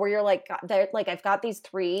 giving you where you're like like I've got these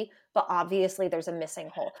 3, but obviously there's a missing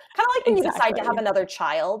hole. Kind of like when you decide to Exactly. have another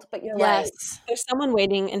child, but you're like Yes. There's someone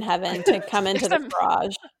waiting in heaven to come into the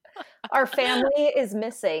garage. our family is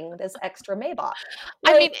missing this extra Maybach.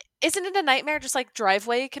 I mean, Like, isn't it a nightmare just like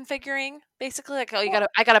driveway configuring? Basically, like, oh,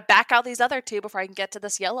 I gotta back out these other 2 before I can get to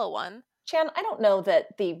this yellow one. Chan, I don't know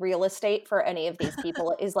that the real estate for any of these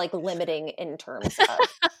people is like limiting in terms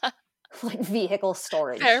of like vehicle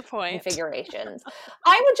storage Fair point. configurations.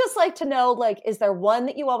 I would just like to know, like, is there one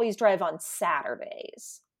that you always drive on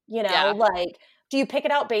Saturdays? You know, Yeah. like, do you pick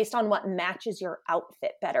it out based on what matches your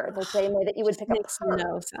outfit better? The same way that you would pick up Makes a purse?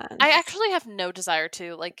 no sense. I actually have no desire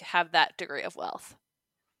to like have that degree of wealth.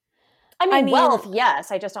 I mean, wealth,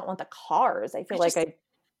 yes. I just don't want the cars. I feel like just- I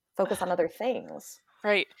focus on other things.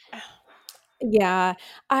 Right. Yeah,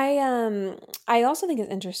 I also think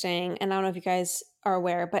it's interesting, and I don't know if you guys are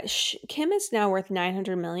aware, but Kim is now worth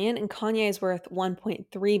 900 million and Kanye is worth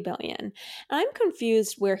 1.3 billion. And I'm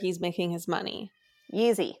confused where he's making his money.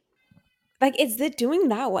 Yeezy. Like, is it doing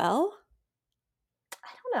that well? I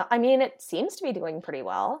don't know. I mean, it seems to be doing pretty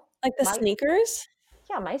well. Like the sneakers?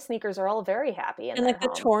 Yeah, my sneakers are all very happy. And like the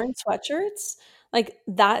torn sweatshirts? Like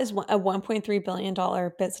that is a $1.3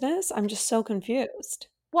 billion business? I'm just so confused.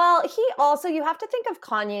 Well, he also, you have to think of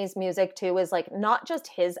Kanye's music too as like not just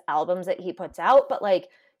his albums that he puts out, but like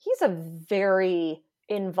he's a very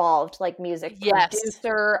involved like music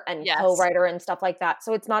producer and co-writer and stuff like that.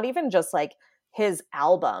 So it's not even just like his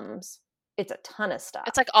albums. It's a ton of stuff.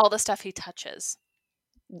 It's like all the stuff he touches.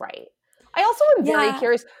 Right. I also am very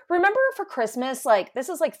curious. Remember for Christmas, like this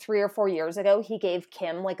is like 3 or 4 years ago, he gave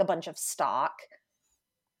Kim like a bunch of stock.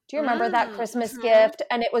 Do you remember that Christmas gift?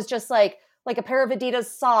 And it was just like a pair of Adidas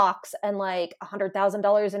socks and like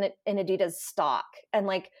 $100,000 in Adidas stock. And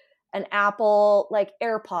like and Apple like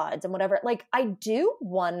AirPods and whatever. Like, I do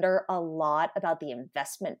wonder a lot about the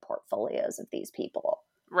investment portfolios of these people.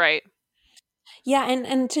 Right. Yeah,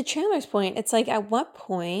 and to Chandler's point, it's like, at what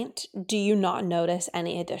point do you not notice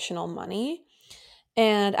any additional money?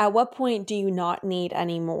 And at what point do you not need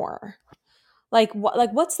any more? Like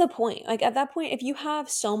what's the point? Like, at that point, if you have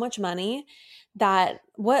so much money that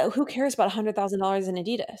who cares about $100,000 in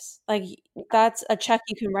Adidas? Like, that's a check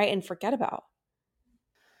you can write and forget about.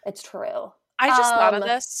 It's true. I just thought of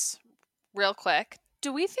this real quick.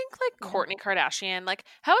 Do we think like Yeah. Kourtney Kardashian, like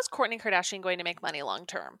how is Kourtney Kardashian going to make money long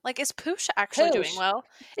term? Like, is Poosh actually doing Poosh. well?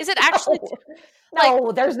 Is it actually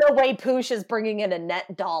No, there's no way Poosh is bringing in a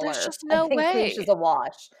net dollar. There's just no I think way. Poosh is a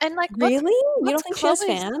wash. And like Really? You what's don't think she has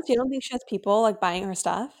Chloe's- fans? You don't think she has people like buying her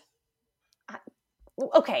stuff?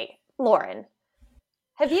 Okay, Lauren,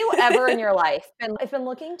 have you ever in your life been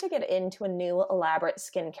looking to get into a new elaborate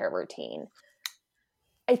skincare routine?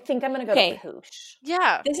 I think I'm going to go Okay. to Poosh.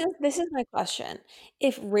 Yeah. This is my question.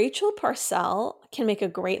 If Rachel Parcell can make a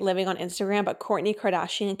great living on Instagram, but Kourtney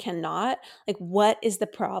Kardashian cannot, like, what is the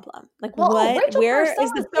problem? Like, Well, Rachel where Parcell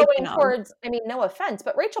is the is going breakdown? towards, I mean, no offense,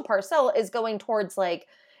 but Rachel Parcell is going towards like,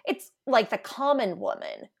 it's like the common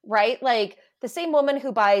woman, right? Like the same woman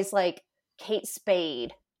who buys like Kate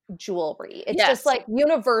Spade jewelry. It's Yes. just like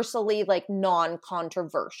universally like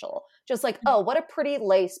non-controversial. Just like, oh, what a pretty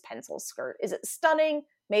lace pencil skirt. Is it stunning?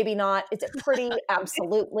 Maybe not. Is it pretty?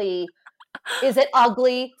 Absolutely. Is it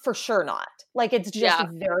ugly? For sure not. Like, it's just Yeah.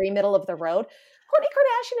 very middle of the road. Kourtney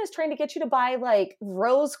Kardashian is trying to get you to buy like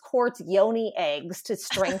rose quartz yoni eggs to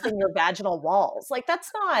strengthen your vaginal walls. Like,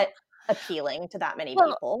 that's not appealing to that many Well,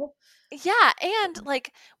 people. Yeah, and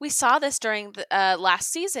like we saw this during the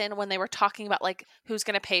last season when they were talking about like who's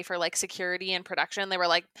going to pay for like security and production. They were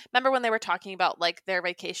like, remember when they were talking about like their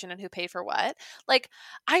vacation and who paid for what? Like,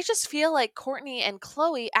 I just feel like Kourtney and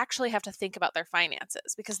Khloe actually have to think about their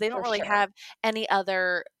finances because they don't For really sure. have any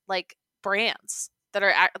other like brands that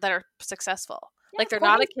are successful. Yeah, Like, they're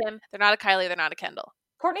not a Kourtney's- Kim, they're not a Kylie, they're not a Kendall.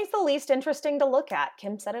 Kourtney's the least interesting to look at.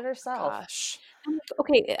 Kim said it herself. Gosh.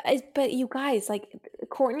 Okay, but you guys, like,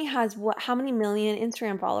 Kourtney has how many million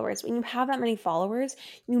Instagram followers? When you have that many followers,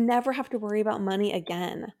 you never have to worry about money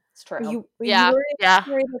again. It's true. Yeah, worry yeah.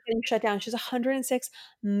 about getting shut down. She has 106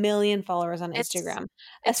 million followers on It's- Instagram.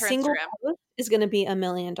 it's A her single Instagram. post is going to be $1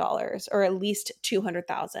 million or at least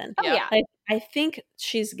 200,000. Oh, Yeah. yeah. Like, I think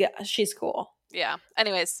she's cool. Yeah.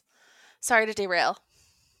 Anyways, sorry to derail.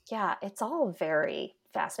 Yeah, it's all very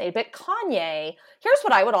fascinating. But Kanye, here's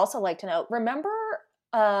what I would also like to know. Remember,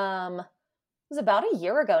 it was about a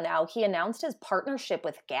year ago now, he announced his partnership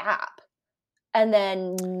with Gap. And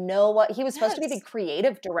then he was supposed to be the Yes.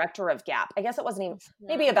 creative director of Gap. I guess it wasn't even, Mm-hmm.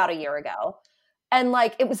 maybe about a year ago. And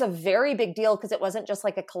like, it was a very big deal because it wasn't just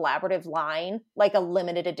like a collaborative line, like a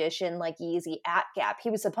limited edition, like Yeezy at Gap. He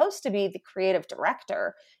was supposed to be the creative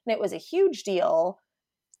director, and it was a huge deal.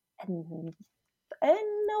 And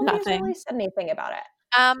nobody's Nothing. really said anything about it.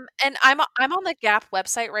 And I'm on the Gap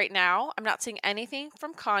website right now. I'm not seeing anything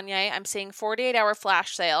from Kanye. I'm seeing 48-hour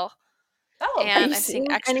flash sale. Oh, Are And you I'm seeing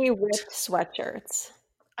seeing extra. any ripped sweatshirts?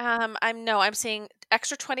 I'm seeing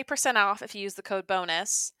extra 20% off if you use the code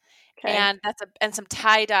bonus, Okay. and and some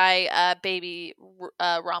tie-dye baby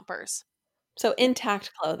rompers. So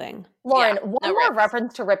intact clothing. Lauren, yeah, one no more rips.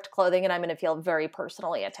 reference to ripped clothing, and I'm going to feel very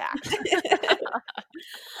personally attacked.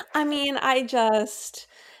 I mean, it's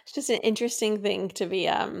just an interesting thing to be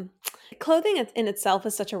clothing in itself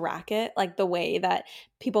is such a racket, like the way that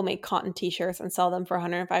people make cotton t-shirts and sell them for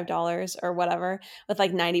 $105 or whatever with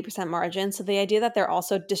like 90% margin. So the idea that they're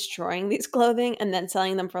also destroying these clothing and then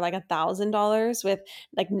selling them for like $1,000 with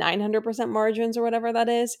like 900% margins or whatever that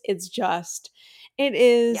is, it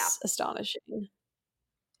is astonishing.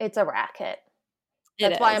 It's a racket. It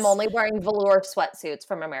That's why I'm is. only wearing velour sweatsuits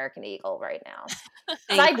from American Eagle right now.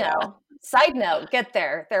 Thank Side note, get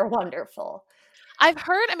there. They're wonderful. I've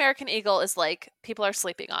heard American Eagle is like people are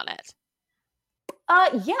sleeping on it.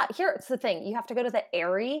 Yeah, here's the thing. You have to go to the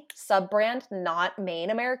Aerie sub-brand, not main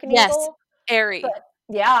American Yes. Eagle. Aerie. But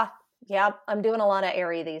yeah, I'm doing a lot of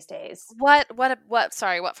Aerie these days. What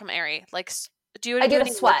from Aerie? Like, do you I do do the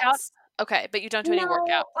any workouts? sweats. Okay, but you don't do any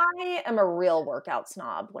workout. I am a real workout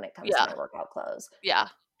snob when it comes Yeah. to my workout clothes. Yeah,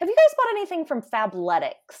 Have you guys bought anything from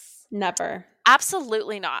Fabletics? Never.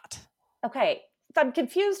 absolutely not. Okay, I'm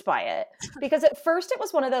confused by it because at first it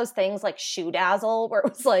was one of those things like Shoe Dazzle where it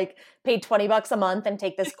was like pay $20 a month and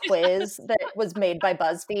take this quiz that was made by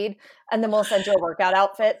BuzzFeed, and then we'll send you a workout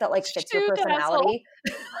outfit that like fits your Shoe Dazzle. personality.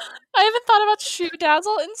 I haven't thought about Shoe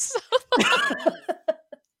Dazzle in so long.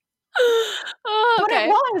 Oh, But okay.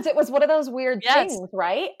 it was one of those weird Yes. things,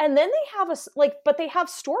 right? And then they have but they have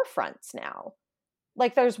storefronts now.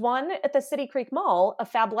 Like there's one at the City Creek Mall, a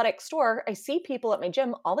Fabletics store. I see people at my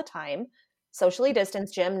gym all the time. Socially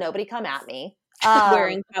distanced gym, nobody come at me.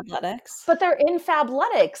 Wearing Fabletics. But they're in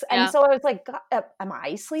Fabletics. And Yeah. so I was like, am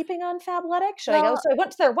I sleeping on Fabletics? Should I go? Well- So I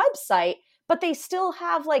went to their website, but they still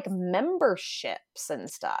have like memberships and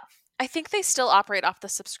stuff. I think they still operate off the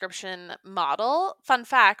subscription model. Fun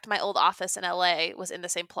fact, my old office in LA was in the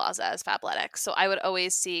same plaza as Fabletics. So I would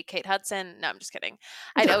always see Kate Hudson. No, I'm just kidding.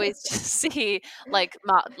 I'd always just see like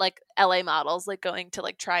LA models like going to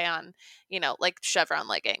like try on, like Chevron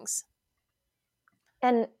leggings.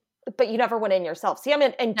 But you never went in yourself. See, I'm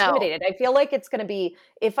intimidated. I feel like it's going to be,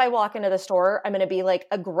 if I walk into the store, I'm going to be like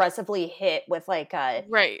aggressively hit with like a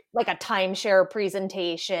timeshare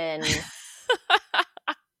presentation.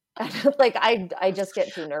 Like I just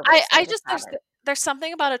get too nervous. There's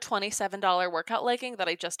something about a $27 workout legging that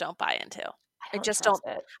I just don't buy into.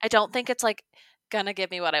 I don't think it's like gonna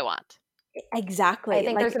give me what I want. Exactly. I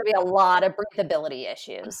think there's gonna be a lot of breathability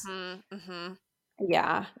issues.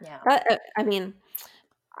 Yeah. I mean,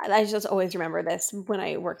 I just always remember this when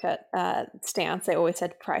I worked at Stance. They always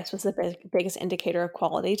said price was the biggest indicator of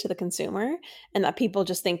quality to the consumer, and that people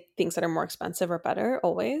just think things that are more expensive are better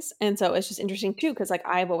always. And so it's just interesting too, because like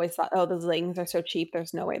I've always thought, oh, those leggings are so cheap,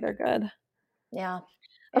 there's no way they're good. Yeah.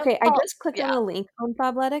 Okay, I just clicked on a link on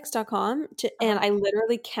fabletics.com and I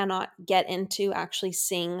literally cannot get into actually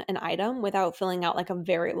seeing an item without filling out like a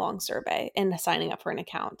very long survey and signing up for an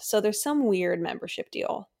account. So there's some weird membership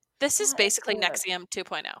deal. This is basically NXIVM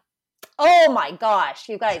 2.0. Oh my gosh,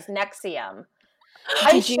 you guys, NXIVM.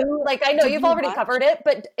 I know you've already covered it,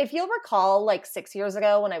 but if you'll recall, like 6 years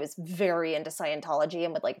ago when I was very into Scientology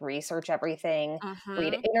and would like research everything,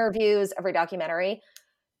 read interviews, every documentary,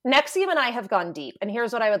 NXIVM and I have gone deep. And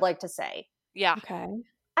here's what I would like to say. Yeah. Okay.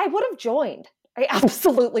 I would have joined. I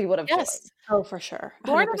absolutely would have joined. Oh, for sure.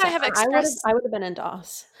 Lauren and I have expressed. I would have been in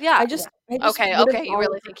DOS. Yeah. I just okay. You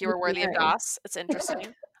really think you were worthy of DOS? It's interesting.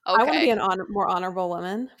 Okay. I want to be an more honorable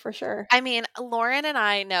woman for sure. I mean, Lauren and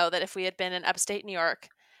I know that if we had been in upstate New York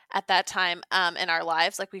at that time in our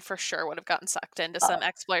lives, like we for sure would have gotten sucked into some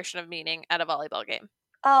exploration of meaning at a volleyball game.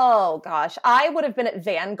 Oh gosh, I would have been at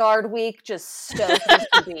Vanguard Week, just stoked as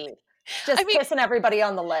could be, kissing everybody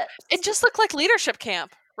on the lips. It just looked like leadership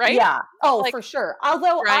camp, right? Yeah. Oh, like, for sure.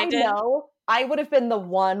 Although Brandon, I know I would have been the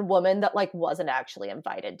one woman that like wasn't actually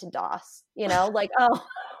invited to DOS. You know, like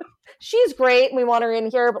she's great and we want her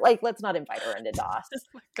in here, but like let's not invite her into DOS. Oh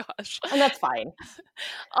my gosh, and that's fine.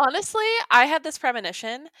 Honestly, I had this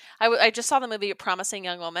premonition. I just saw the movie Promising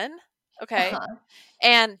Young Woman. Okay,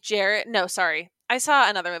 and Jared. No, sorry. I saw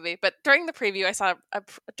another movie, but during the preview, I saw a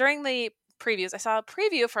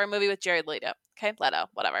preview for a movie with Jared Leto. Okay, Leto,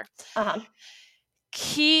 whatever.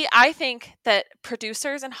 I think that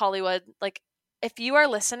producers in Hollywood, like, if you are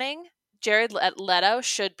listening, Jared Leto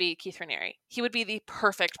should be Keith Raniere. He would be the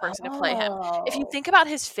perfect person to play him. If you think about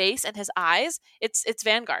his face and his eyes, it's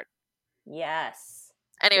Vanguard. Yes.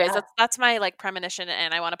 Anyways, that's my like premonition,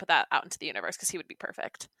 and I want to put that out into the universe because he would be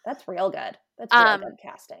perfect. That's real good. That's real good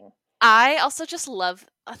casting. I also just love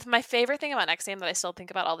my favorite thing about NXIVM that I still think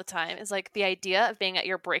about all the time is like the idea of being at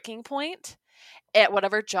your breaking point at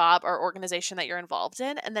whatever job or organization that you're involved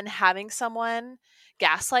in, and then having someone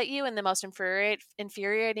gaslight you in the most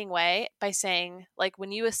infuriating way by saying, like,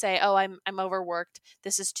 when you say, oh, I'm overworked,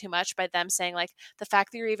 this is too much, by them saying, like, the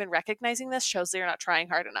fact that you're even recognizing this shows that you're not trying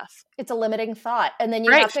hard enough. It's a limiting thought. And then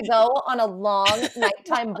you have to go on a long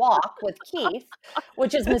nighttime walk with Keith,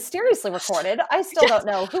 which is mysteriously recorded. I still don't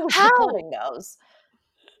know who was recording those.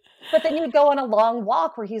 But then you would go on a long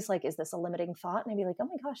walk where he's like, is this a limiting thought? And I'd be like, oh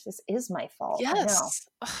my gosh, this is my fault. Yes.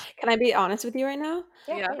 Can I be honest with you right now?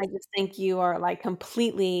 Yeah. I just think you are like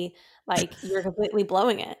completely, like you're completely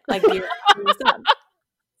blowing it. Like you're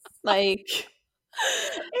like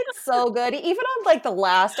it's so good. Even on like the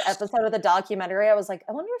last episode of the documentary, I was like,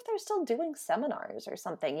 I wonder if they're still doing seminars or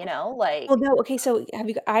something, you know? Like, well, no, okay, so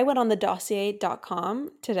I went on the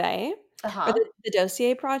dossier.com today. Or the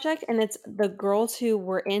Dossier Project, and it's the girls who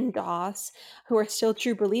were in DOS who are still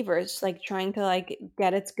true believers, like trying to like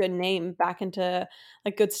get its good name back into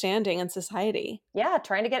like good standing in society. Yeah,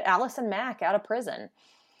 trying to get Allison Mack out of prison.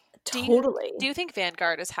 Totally. Do you think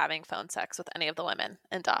Vanguard is having phone sex with any of the women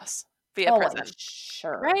in DOS via prison? I'm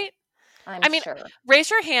sure. Right? I mean, sure.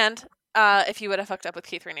 Raise your hand if you would have hooked up with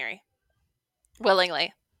Keith Raniere.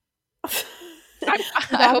 Willingly. I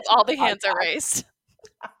hope all the hands are raised.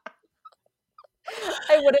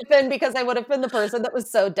 I would have been, because I would have been the person that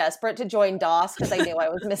was so desperate to join DOS because I knew I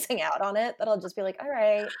was missing out on it, that I'll just be like, all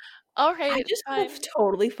right. All I right, just would fine. have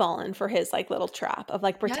totally fallen for his like little trap of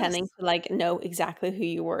like pretending Yes. to like know exactly who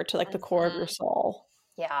you were to like the core of your soul.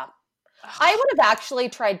 Yeah. I would have actually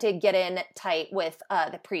tried to get in tight with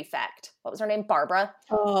the prefect. What was her name? Barbara.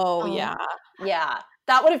 Oh, Um, yeah. Yeah.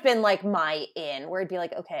 That would have been like my in, where it'd be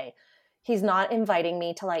like, okay, he's not inviting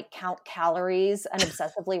me to like count calories and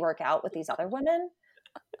obsessively work out with these other women,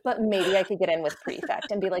 but maybe I could get in with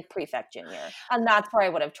prefect and be like Prefect Junior. And that's where I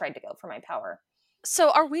would have tried to go for my power.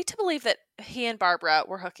 So are we to believe that he and Barbara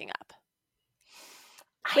were hooking up?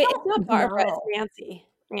 Wait, it's not Barbara, know. it's Nancy.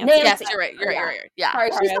 Nancy. Yes, you're right. You're right. Yeah. You're right. Yeah. Sorry,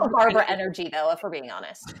 she's Sorry, got I'm Barbara trying to- energy, though, if we're being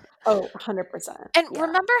honest. Oh, 100%. And Yeah.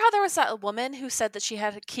 remember how there was that woman who said that she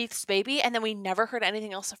had Keith's baby, and then we never heard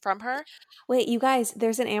anything else from her? Wait, you guys,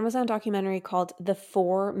 there's an Amazon documentary called The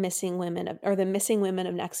Four Missing Women of, or The Missing Women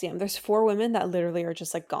of NXIVM. There's 4 women that literally are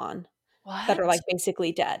just like gone, What? that are like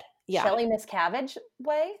basically dead. Yeah. Shelly Miscavige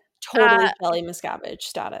way? Totally Shelly Miscavige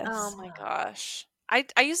status. Oh my gosh. I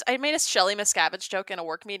made a Shelly Miscavige joke in a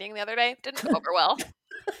work meeting the other day. Didn't go over well.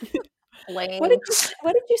 Lame. What did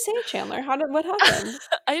you say, Chandler? What happened?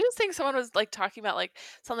 I just think someone was like talking about like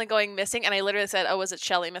something going missing, and I literally said, "Oh, was it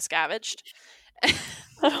Shelly Miscavige?"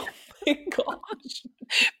 Oh my gosh.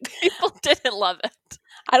 People didn't love it.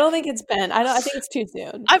 I don't think it's been. I think it's too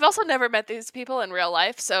soon. I've also never met these people in real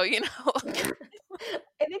life, so you know.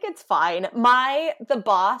 I think it's fine. The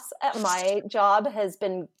boss at my job has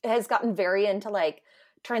gotten very into like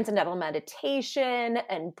transcendental meditation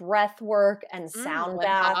and breath work and sound Wim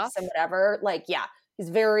baths Hof. and whatever. Like, yeah, he's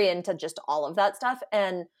very into just all of that stuff.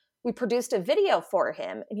 And we produced a video for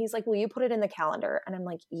him, and he's like, "Will you put it in the calendar?" And I'm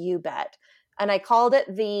like, "You bet." And I called it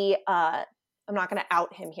I'm not going to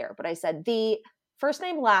out him here, but I said the first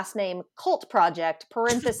name, last name, cult project,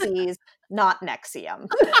 parentheses, not NXIVM.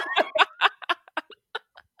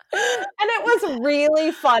 And it was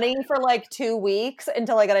really funny for like 2 weeks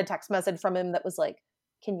until I got a text message from him that was like,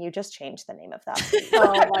 "Can you just change the name of that, please?"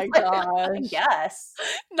 Oh my I gosh. guess.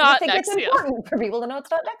 Not I think it's NXIVM. important for people to know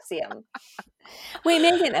it's not NXIVM. Wait,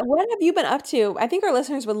 Megan, what have you been up to? I think our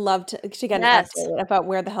listeners would love to get an Yes. update about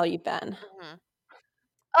where the hell you've been. Mhm.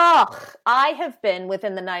 Oh, I have been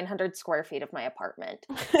within the 900 square feet of my apartment.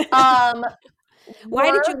 Why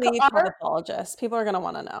Why did you leave Popapologist? People are going to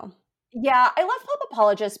want to know. Yeah, I left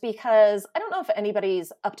Popapologist because I don't know if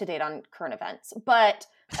anybody's up to date on current events, but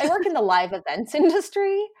I work in the live events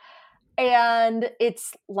industry, and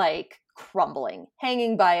it's like crumbling,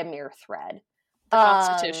 hanging by a mere thread. The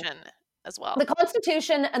Constitution as well. The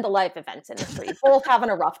Constitution and the live events industry both having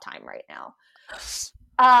a rough time right now.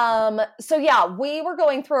 So yeah, we were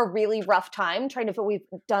going through a really rough time we've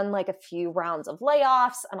done like a few rounds of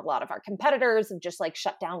layoffs, and a lot of our competitors have just like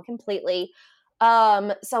shut down completely.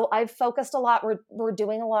 So I've focused a lot. We're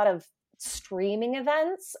doing a lot of streaming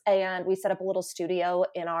events, and we set up a little studio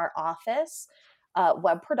in our office,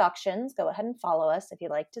 Web Productions. Go ahead and follow us if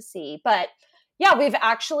you'd like to see. But yeah, we've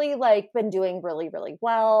actually like been doing really, really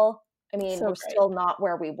well. I mean, So we're great. still not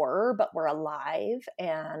where we were, but we're alive,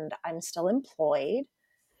 and I'm still employed.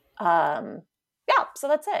 Yeah, so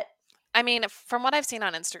that's it. I mean, from what I've seen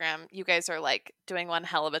on Instagram, you guys are like doing one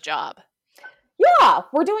hell of a job. Yeah,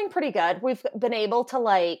 we're doing pretty good. We've been able to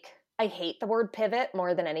like, I hate the word pivot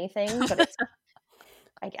more than anything, but it's,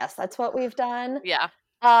 I guess that's what we've done. Yeah.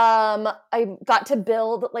 I got to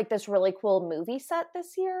build like this really cool movie set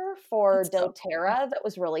this year for That's so doTERRA that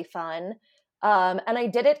was really fun. And I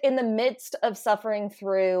did it in the midst of suffering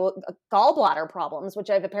through gallbladder problems, which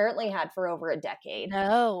I've apparently had for over a decade.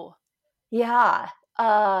 No. Yeah.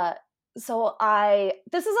 This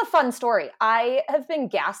is a fun story. I have been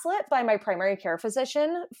gaslit by my primary care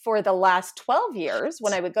physician for the last 12 years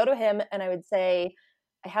when I would go to him and I would say,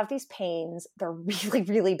 "I have these pains. They're really,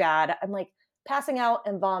 really bad. I'm like passing out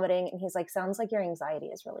and vomiting." And he's like, "Sounds like your anxiety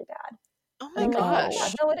is really bad." Oh my And I'm like,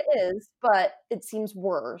 gosh. "No, it is, but it seems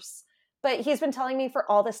worse." But he's been telling me for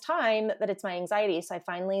all this time that it's my anxiety. So I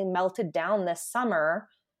finally melted down this summer.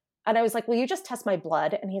 And I was like, "Will you just test my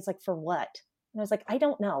blood?" And he's like, "For what?" And I was like, "I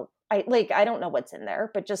don't know. I don't know what's in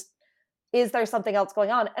there, but just, is there something else going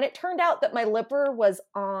on?" And it turned out that my liver was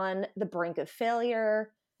on the brink of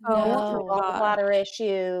failure. Oh, Gallbladder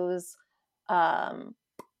issues.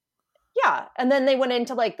 Yeah. And then they went in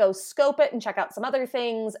to like go scope it and check out some other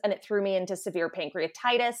things. And it threw me into severe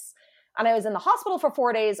pancreatitis. And I was in the hospital for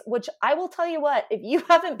 4 days, which I will tell you what, if you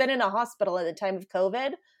haven't been in a hospital at the time of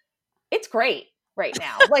COVID, it's great right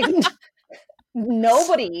now. Like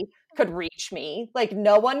nobody could reach me. Like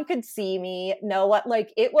no one could see me.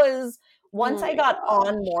 Like it was, once Oh I my got gosh.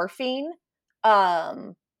 on morphine,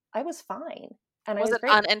 I was fine. And Was it was it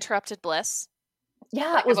great. uninterrupted bliss?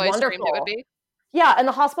 Yeah, Like it was I've always dreamed it would wonderful. be. Yeah, and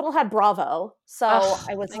the hospital had Bravo, so Ugh,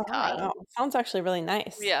 I was thank fine. God. Wow, sounds actually really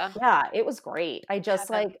nice. Yeah. Yeah, it was great. I just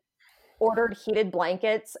Heaven. like ordered heated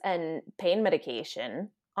blankets and pain medication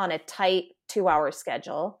on a tight 2-hour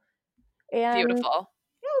schedule. And Beautiful.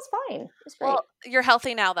 yeah, it was fine. It was great. Well, you're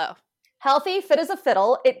healthy now, though. Healthy, fit as a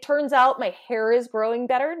fiddle. It turns out my hair is growing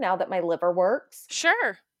better now that my liver works.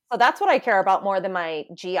 Sure. So that's what I care about more than my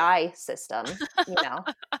GI system, you know.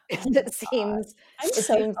 It seems I'm it so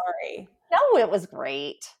seems sorry. no, it was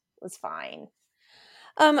great. It was fine.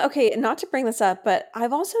 Okay, not to bring this up, but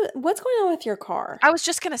what's going on with your car? I was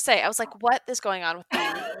just gonna say, I was like, what is going on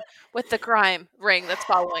with the crime ring that's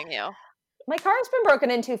following you? My car's been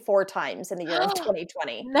broken into 4 times in the year of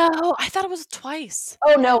 2020. No, I thought it was twice.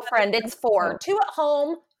 Oh no, friend, it's 4. Oh. 2 at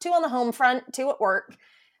home, 2 on the home front, 2 at work.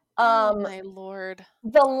 Oh my Lord.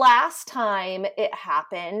 The last time it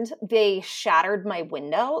happened, they shattered my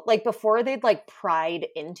window. Like before they'd like pried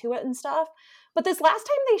into it and stuff. But this last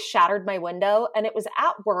time they shattered my window and it was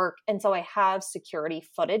at work. And so I have security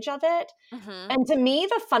footage of it. Mm-hmm. And to me,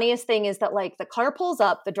 the funniest thing is that like the car pulls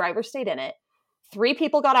up, the driver stayed in it. 3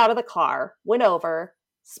 people got out of the car, went over,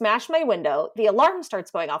 smashed my window. The alarm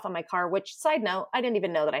starts going off on my car, which side note, I didn't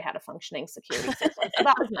even know that I had a functioning security system. So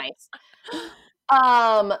that was nice.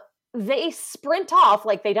 They sprint off,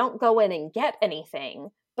 like they don't go in and get anything,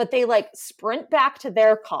 but they like sprint back to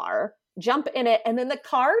their car, jump in it, and then the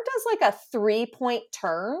car does like a 3-point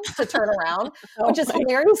turn to turn around, which is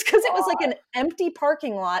hilarious because it was like an empty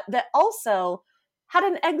parking lot that also had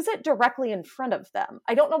an exit directly in front of them.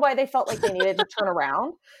 I don't know why they felt like they needed to turn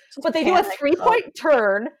around, but they do a 3-point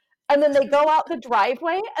turn and then they go out the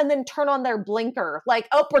driveway and then turn on their blinker like,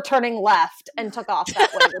 oh, we're turning left, and took off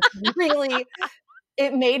that way, which really...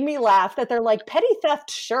 It made me laugh that they're like, petty theft,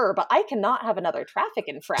 sure, but I cannot have another traffic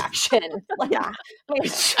infraction. Like, Yeah. my I mean,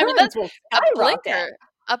 insurance will skyrocket.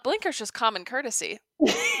 a blinker's just common courtesy.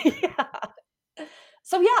 Yeah.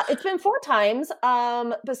 So yeah, it's been 4 times.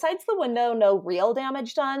 Besides the window, no real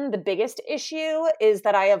damage done. The biggest issue is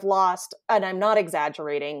that I have lost, and I'm not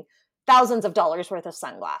exaggerating, thousands of dollars worth of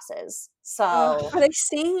sunglasses. So Are they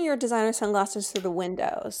seeing your designer sunglasses through the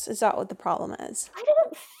windows? Is that what the problem is? I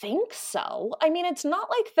don't think so. I mean, it's not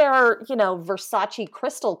like they're, you know, Versace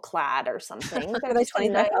crystal clad or something. Are they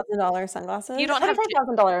 $25,000 sunglasses? You don't have to.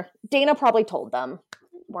 $25,000. Dana probably told them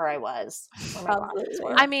where I was. Where my Probably. glasses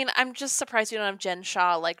were. I mean, I'm just surprised you don't have Jen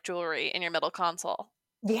Shaw like jewelry in your middle console.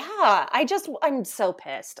 Yeah, I'm so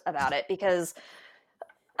pissed about it because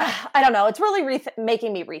I don't know. It's really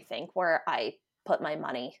making me rethink where I put my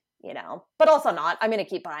money, you know, but also not. I'm going to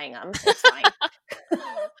keep buying them. It's fine.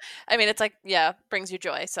 I mean, it's like, yeah, brings you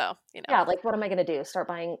joy. So, you know. Yeah, like what am I going to do? Start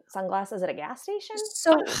buying sunglasses at a gas station?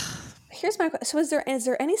 So here's my question. So is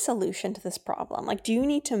there any solution to this problem? Like, do you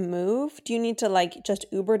need to move? Do you need to like just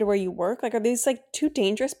Uber to where you work? Like, are these like 2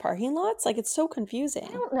 dangerous parking lots? Like, it's so confusing.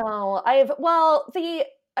 I don't know.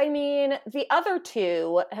 The other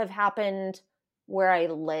 2 have happened where I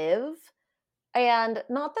live. And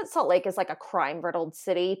not that Salt Lake is like a crime-riddled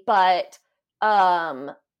city, but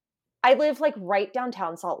I live like right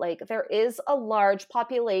downtown Salt Lake. There is a large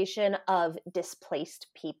population of displaced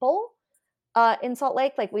people in Salt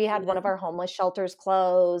Lake. Like we had one of our homeless shelters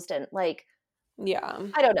closed and like, Yeah.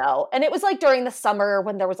 I don't know. And it was like during the summer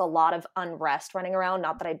when there was a lot of unrest running around.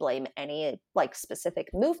 Not that I blame any like specific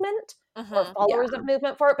movement or followers of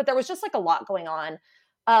movement for it, but there was just like a lot going on.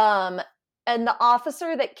 And the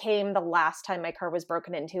officer that came the last time my car was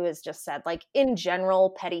broken into has just said, like, in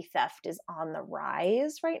general, petty theft is on the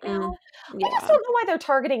rise right now. Yeah. I just don't know why they're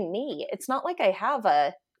targeting me. It's not like I have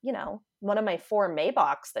one of my 4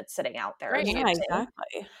 Maybachs that's sitting out there. Right. Yeah,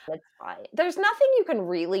 exactly. It's fine. There's nothing you can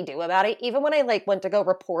really do about it. Even when I like went to go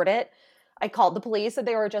report it, I called the police and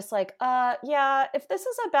they were just like, yeah, if this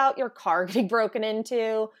is about your car getting broken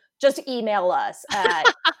into, just email us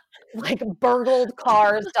at like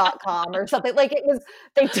burgledcars.com or something. Like it was,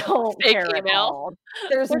 they don't Fake care at email. all.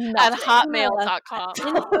 There's At nothing. hotmail.com.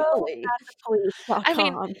 Totally. I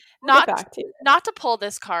mean, not to pull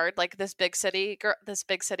this card, like this big city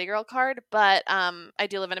girl card, but I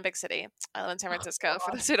do live in a big city. I live in San Francisco.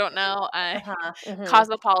 For those who don't know,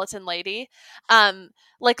 cosmopolitan lady.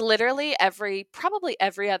 Like literally probably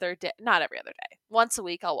every other day, not every other day, once a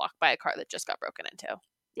week I'll walk by a car that just got broken into.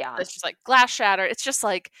 Yeah. It's just like glass shattered. It's just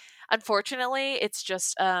like, unfortunately, it's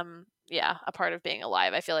just a part of being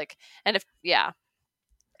alive, I feel like. And Well,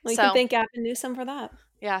 you can thank Gavin Newsom for that.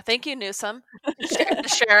 Yeah, thank you, Newsom. The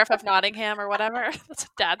sheriff of Nottingham or whatever. That's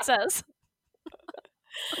what Dad says.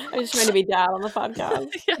 I'm just trying to be dad on the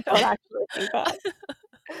podcast. Yeah. I don't actually think that.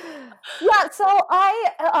 Yeah, so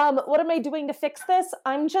what am I doing to fix this?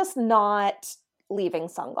 I'm just not leaving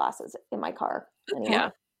sunglasses in my car anymore. Yeah.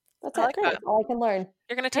 That's I it. like Great. that. That's all I can learn.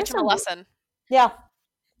 You're going to There's teach them a some- lesson. Yeah.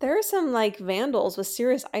 There are some like vandals with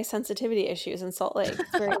serious eye sensitivity issues in Salt Lake. It's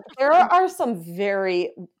very There are some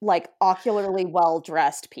very like ocularly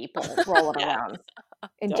well-dressed people rolling around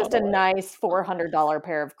in just a Totally. nice $400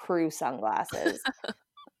 pair of crew sunglasses.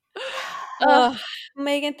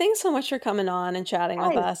 Megan, thanks so much for coming on and chatting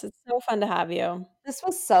with Guys. us. It's so fun to have you. This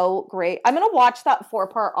was so great. I'm going to watch that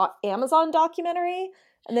 4-part Amazon documentary,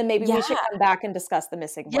 and then maybe we should Yeah. come back and discuss the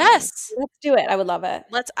missing women. Yes. Let's do it. I would love it.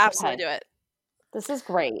 Let's absolutely do it. This is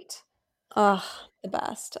great. Oh, the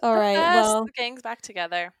best. All The right. best. Well, The gang's back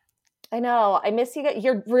together. I know. I miss you guys.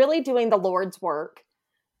 You're really doing the Lord's work.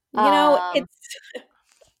 you know, it's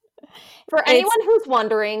for anyone who's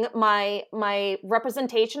wondering, my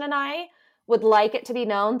representation and I would like it to be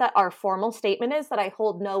known that our formal statement is that I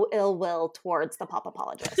hold no ill will towards the pop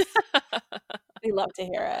apologists we love to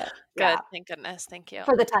hear it. Good. Yeah. Thank goodness. Thank you.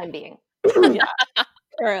 for the time being.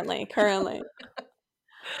 Currently.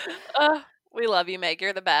 We love you, Meg.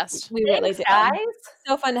 You're the best. We really do. Guys,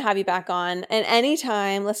 So fun to have you back on. And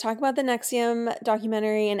anytime, let's talk about the NXIVM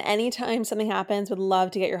documentary. And anytime something happens, would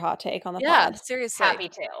love to get your hot take on the Yeah, pod. seriously. happy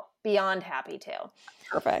to. Beyond happy to.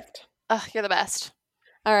 Perfect. You're the best.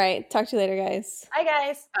 All right. Talk to you later, guys. Hi,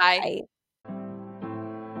 guys. Bye. Bye.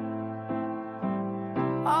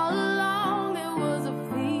 All along it was a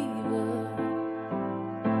fever,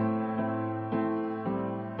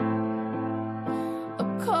 a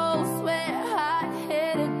cold sweat,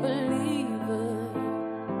 hot-headed believer.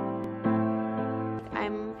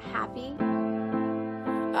 I'm happy.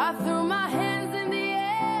 I threw my hands in the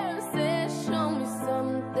air and said, show me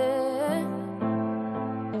something.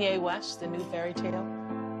 Kanye West, the new fairy tale.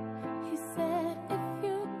 He said, if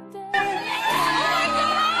you dare.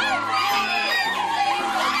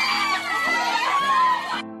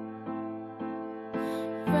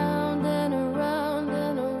 Round and around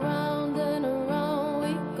and around and around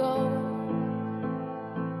we go.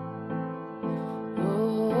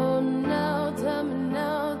 Oh, now, tell me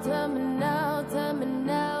now, tell me now, tell me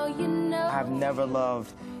now, you know. I've never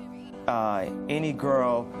loved any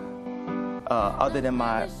girl other than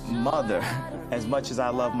my mother as much as I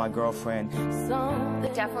love my girlfriend. Something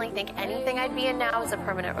I definitely think anything I'd be in now is a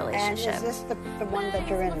permanent And relationship. is this the one that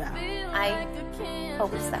you're in now? I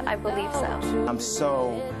hope so. I believe so. I'm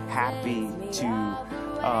so happy to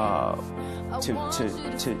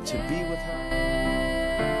be with her.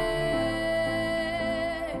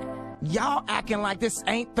 Y'all acting like this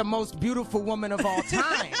ain't the most beautiful woman of all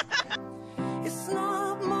time. It's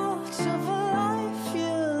not much of a life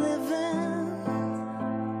you're living.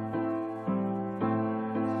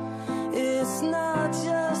 It's not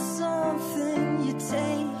just something you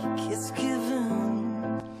take, it's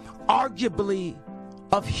given. Arguably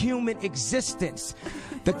of human existence,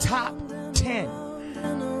 the top 10.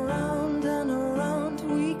 And around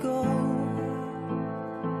we go.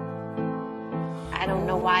 I don't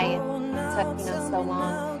know why it took, so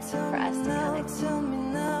long for us to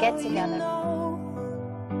kind of get together.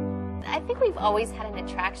 I think we've always had an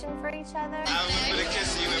attraction for each other.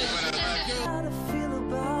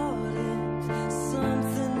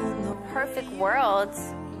 Perfect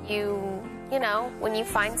worlds, you know, when you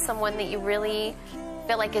find someone that you really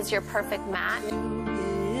feel like is your perfect match.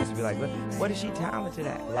 Just be like, what is she talented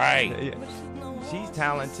at? Right. She's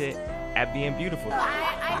talented at being beautiful.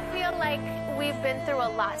 I feel like we've been through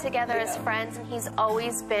a lot together as friends, and he's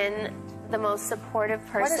always been the most supportive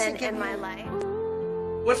person in my life.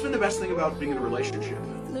 What's been the best thing about being in a relationship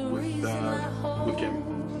with Kim?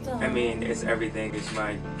 I mean, it's everything. It's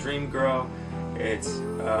my dream girl. It's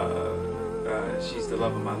she's the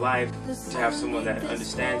love of my life. To have someone that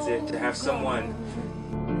understands it, to have someone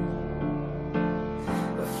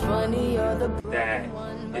that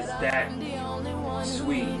is that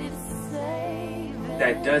sweet,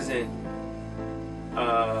 that doesn't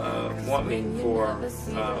want me for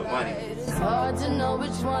money. It's hard to know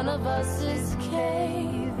which one of us is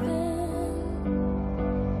caving.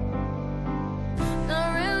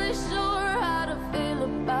 Not really sure how to feel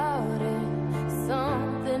about it.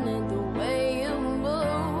 Something in the way you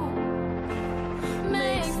move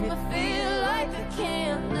makes me feel like I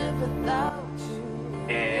can't live without you.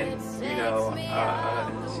 And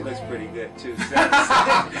she looks pretty good too. So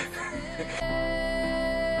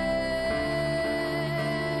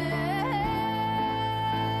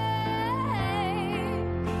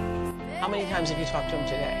How many times have you talked to him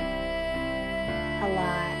today? A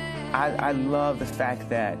lot. I love the fact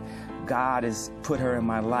that God has put her in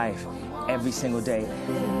my life every single day.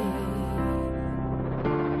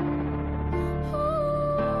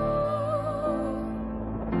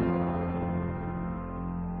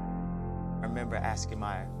 remember asking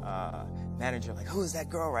my manager, like, who is that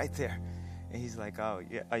girl right there? And he's like, oh,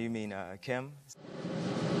 yeah, oh, you mean Kim?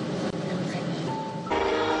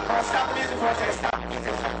 Stop the music for a second. Stop the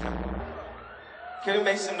music. Can you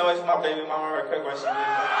make some noise for my baby mama real quick while she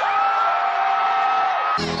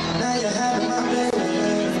Now you have my baby.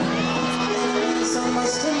 So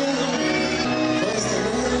much to me.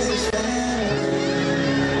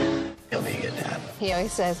 He'll be a good dad. He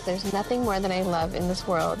always says, there's nothing more than I love in this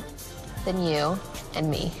world than you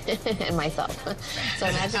and me and myself. So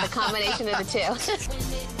imagine the combination of the two.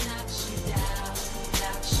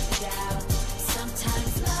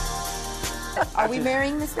 Are we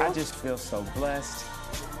marrying this girl? I just feel so blessed.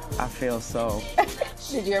 I feel so...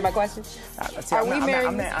 Did you hear my question?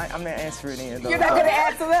 I'm not answering any of those. You're not going to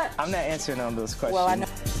answer that? I'm not answering on those questions. Well, I know.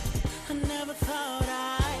 I never thought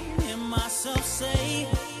I'd hear myself say,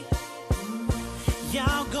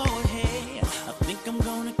 y'all go ahead. I think I'm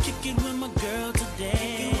gonna kick it with my girl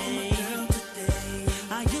today.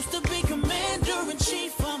 I used to be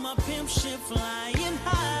commander-in-chief for my pimp ship flying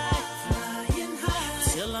high.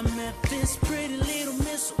 Till I met this pretty little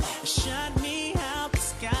missile. Shot me out the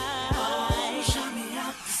sky. Oh, shot me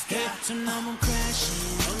out the sky. Hate to know I'm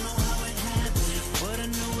crashing. Don't know how it happened, but I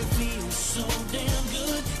know it feels so damn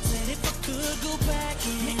good. Said if I could go back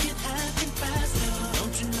and make it happen faster.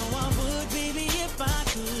 Don't you know I would, baby, if I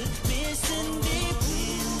could. This independent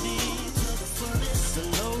to the fullest. The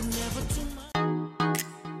load never too much.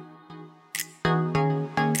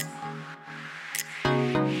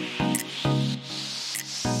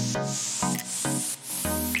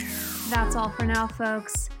 That's all for now,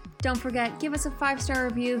 folks. Don't forget, give us a 5-star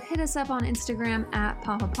review, hit us up on Instagram at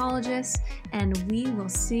Popapologists, and we will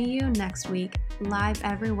see you next week, live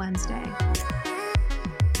every Wednesday.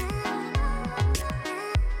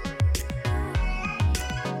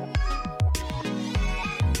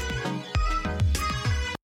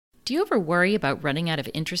 Do you ever worry about running out of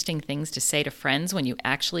interesting things to say to friends when you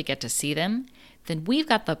actually get to see them? Then we've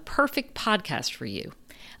got the perfect podcast for you.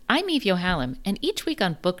 I'm Eve Yohalem, and each week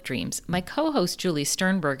on Book Dreams, my co-host Julie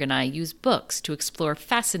Sternberg and I use books to explore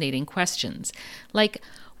fascinating questions, like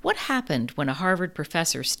what happened when a Harvard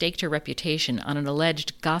professor staked her reputation on an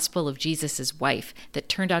alleged Gospel of Jesus' wife that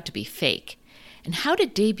turned out to be fake? And how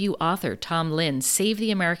did debut author Tom Lynn save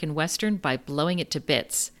the American Western by blowing it to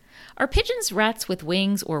bits? Are pigeons rats with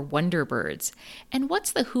wings or wonder birds? And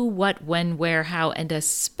what's the who, what, when, where, how, and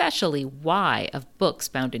especially why of books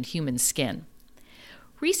bound in human skin?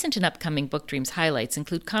 Recent and upcoming Book Dreams highlights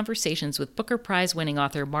include conversations with Booker Prize-winning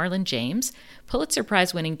author Marlon James, Pulitzer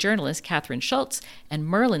Prize-winning journalist Catherine Schultz, and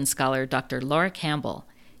Merlin scholar Dr. Laura Campbell.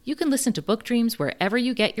 You can listen to Book Dreams wherever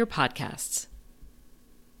you get your podcasts.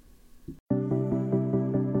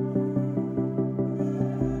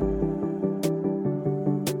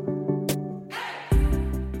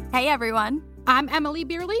 Hey everyone. I'm Emily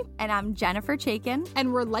Beerley. And I'm Jennifer Chaikin.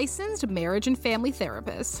 And we're licensed marriage and family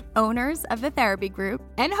therapists, owners of the Therapy Group,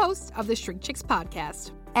 and hosts of the Shrink Chicks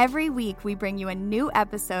podcast. Every week, we bring you a new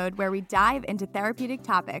episode where we dive into therapeutic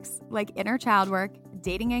topics like inner child work,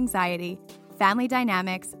 dating anxiety, family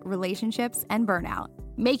dynamics, relationships, and burnout,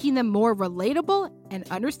 making them more relatable and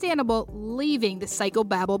understandable, leaving the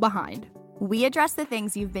psychobabble behind. We address the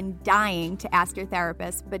things you've been dying to ask your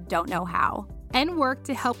therapist but don't know how, and work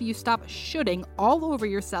to help you stop shooting all over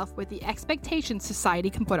yourself with the expectations society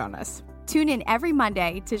can put on us. Tune in every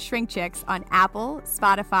Monday to Shrink Chicks on Apple,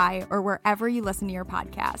 Spotify, or wherever you listen to your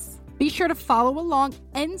podcasts. Be sure to follow along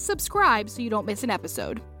and subscribe so you don't miss an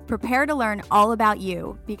episode. Prepare to learn all about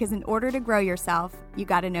you, because in order to grow yourself, you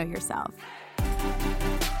got to know yourself.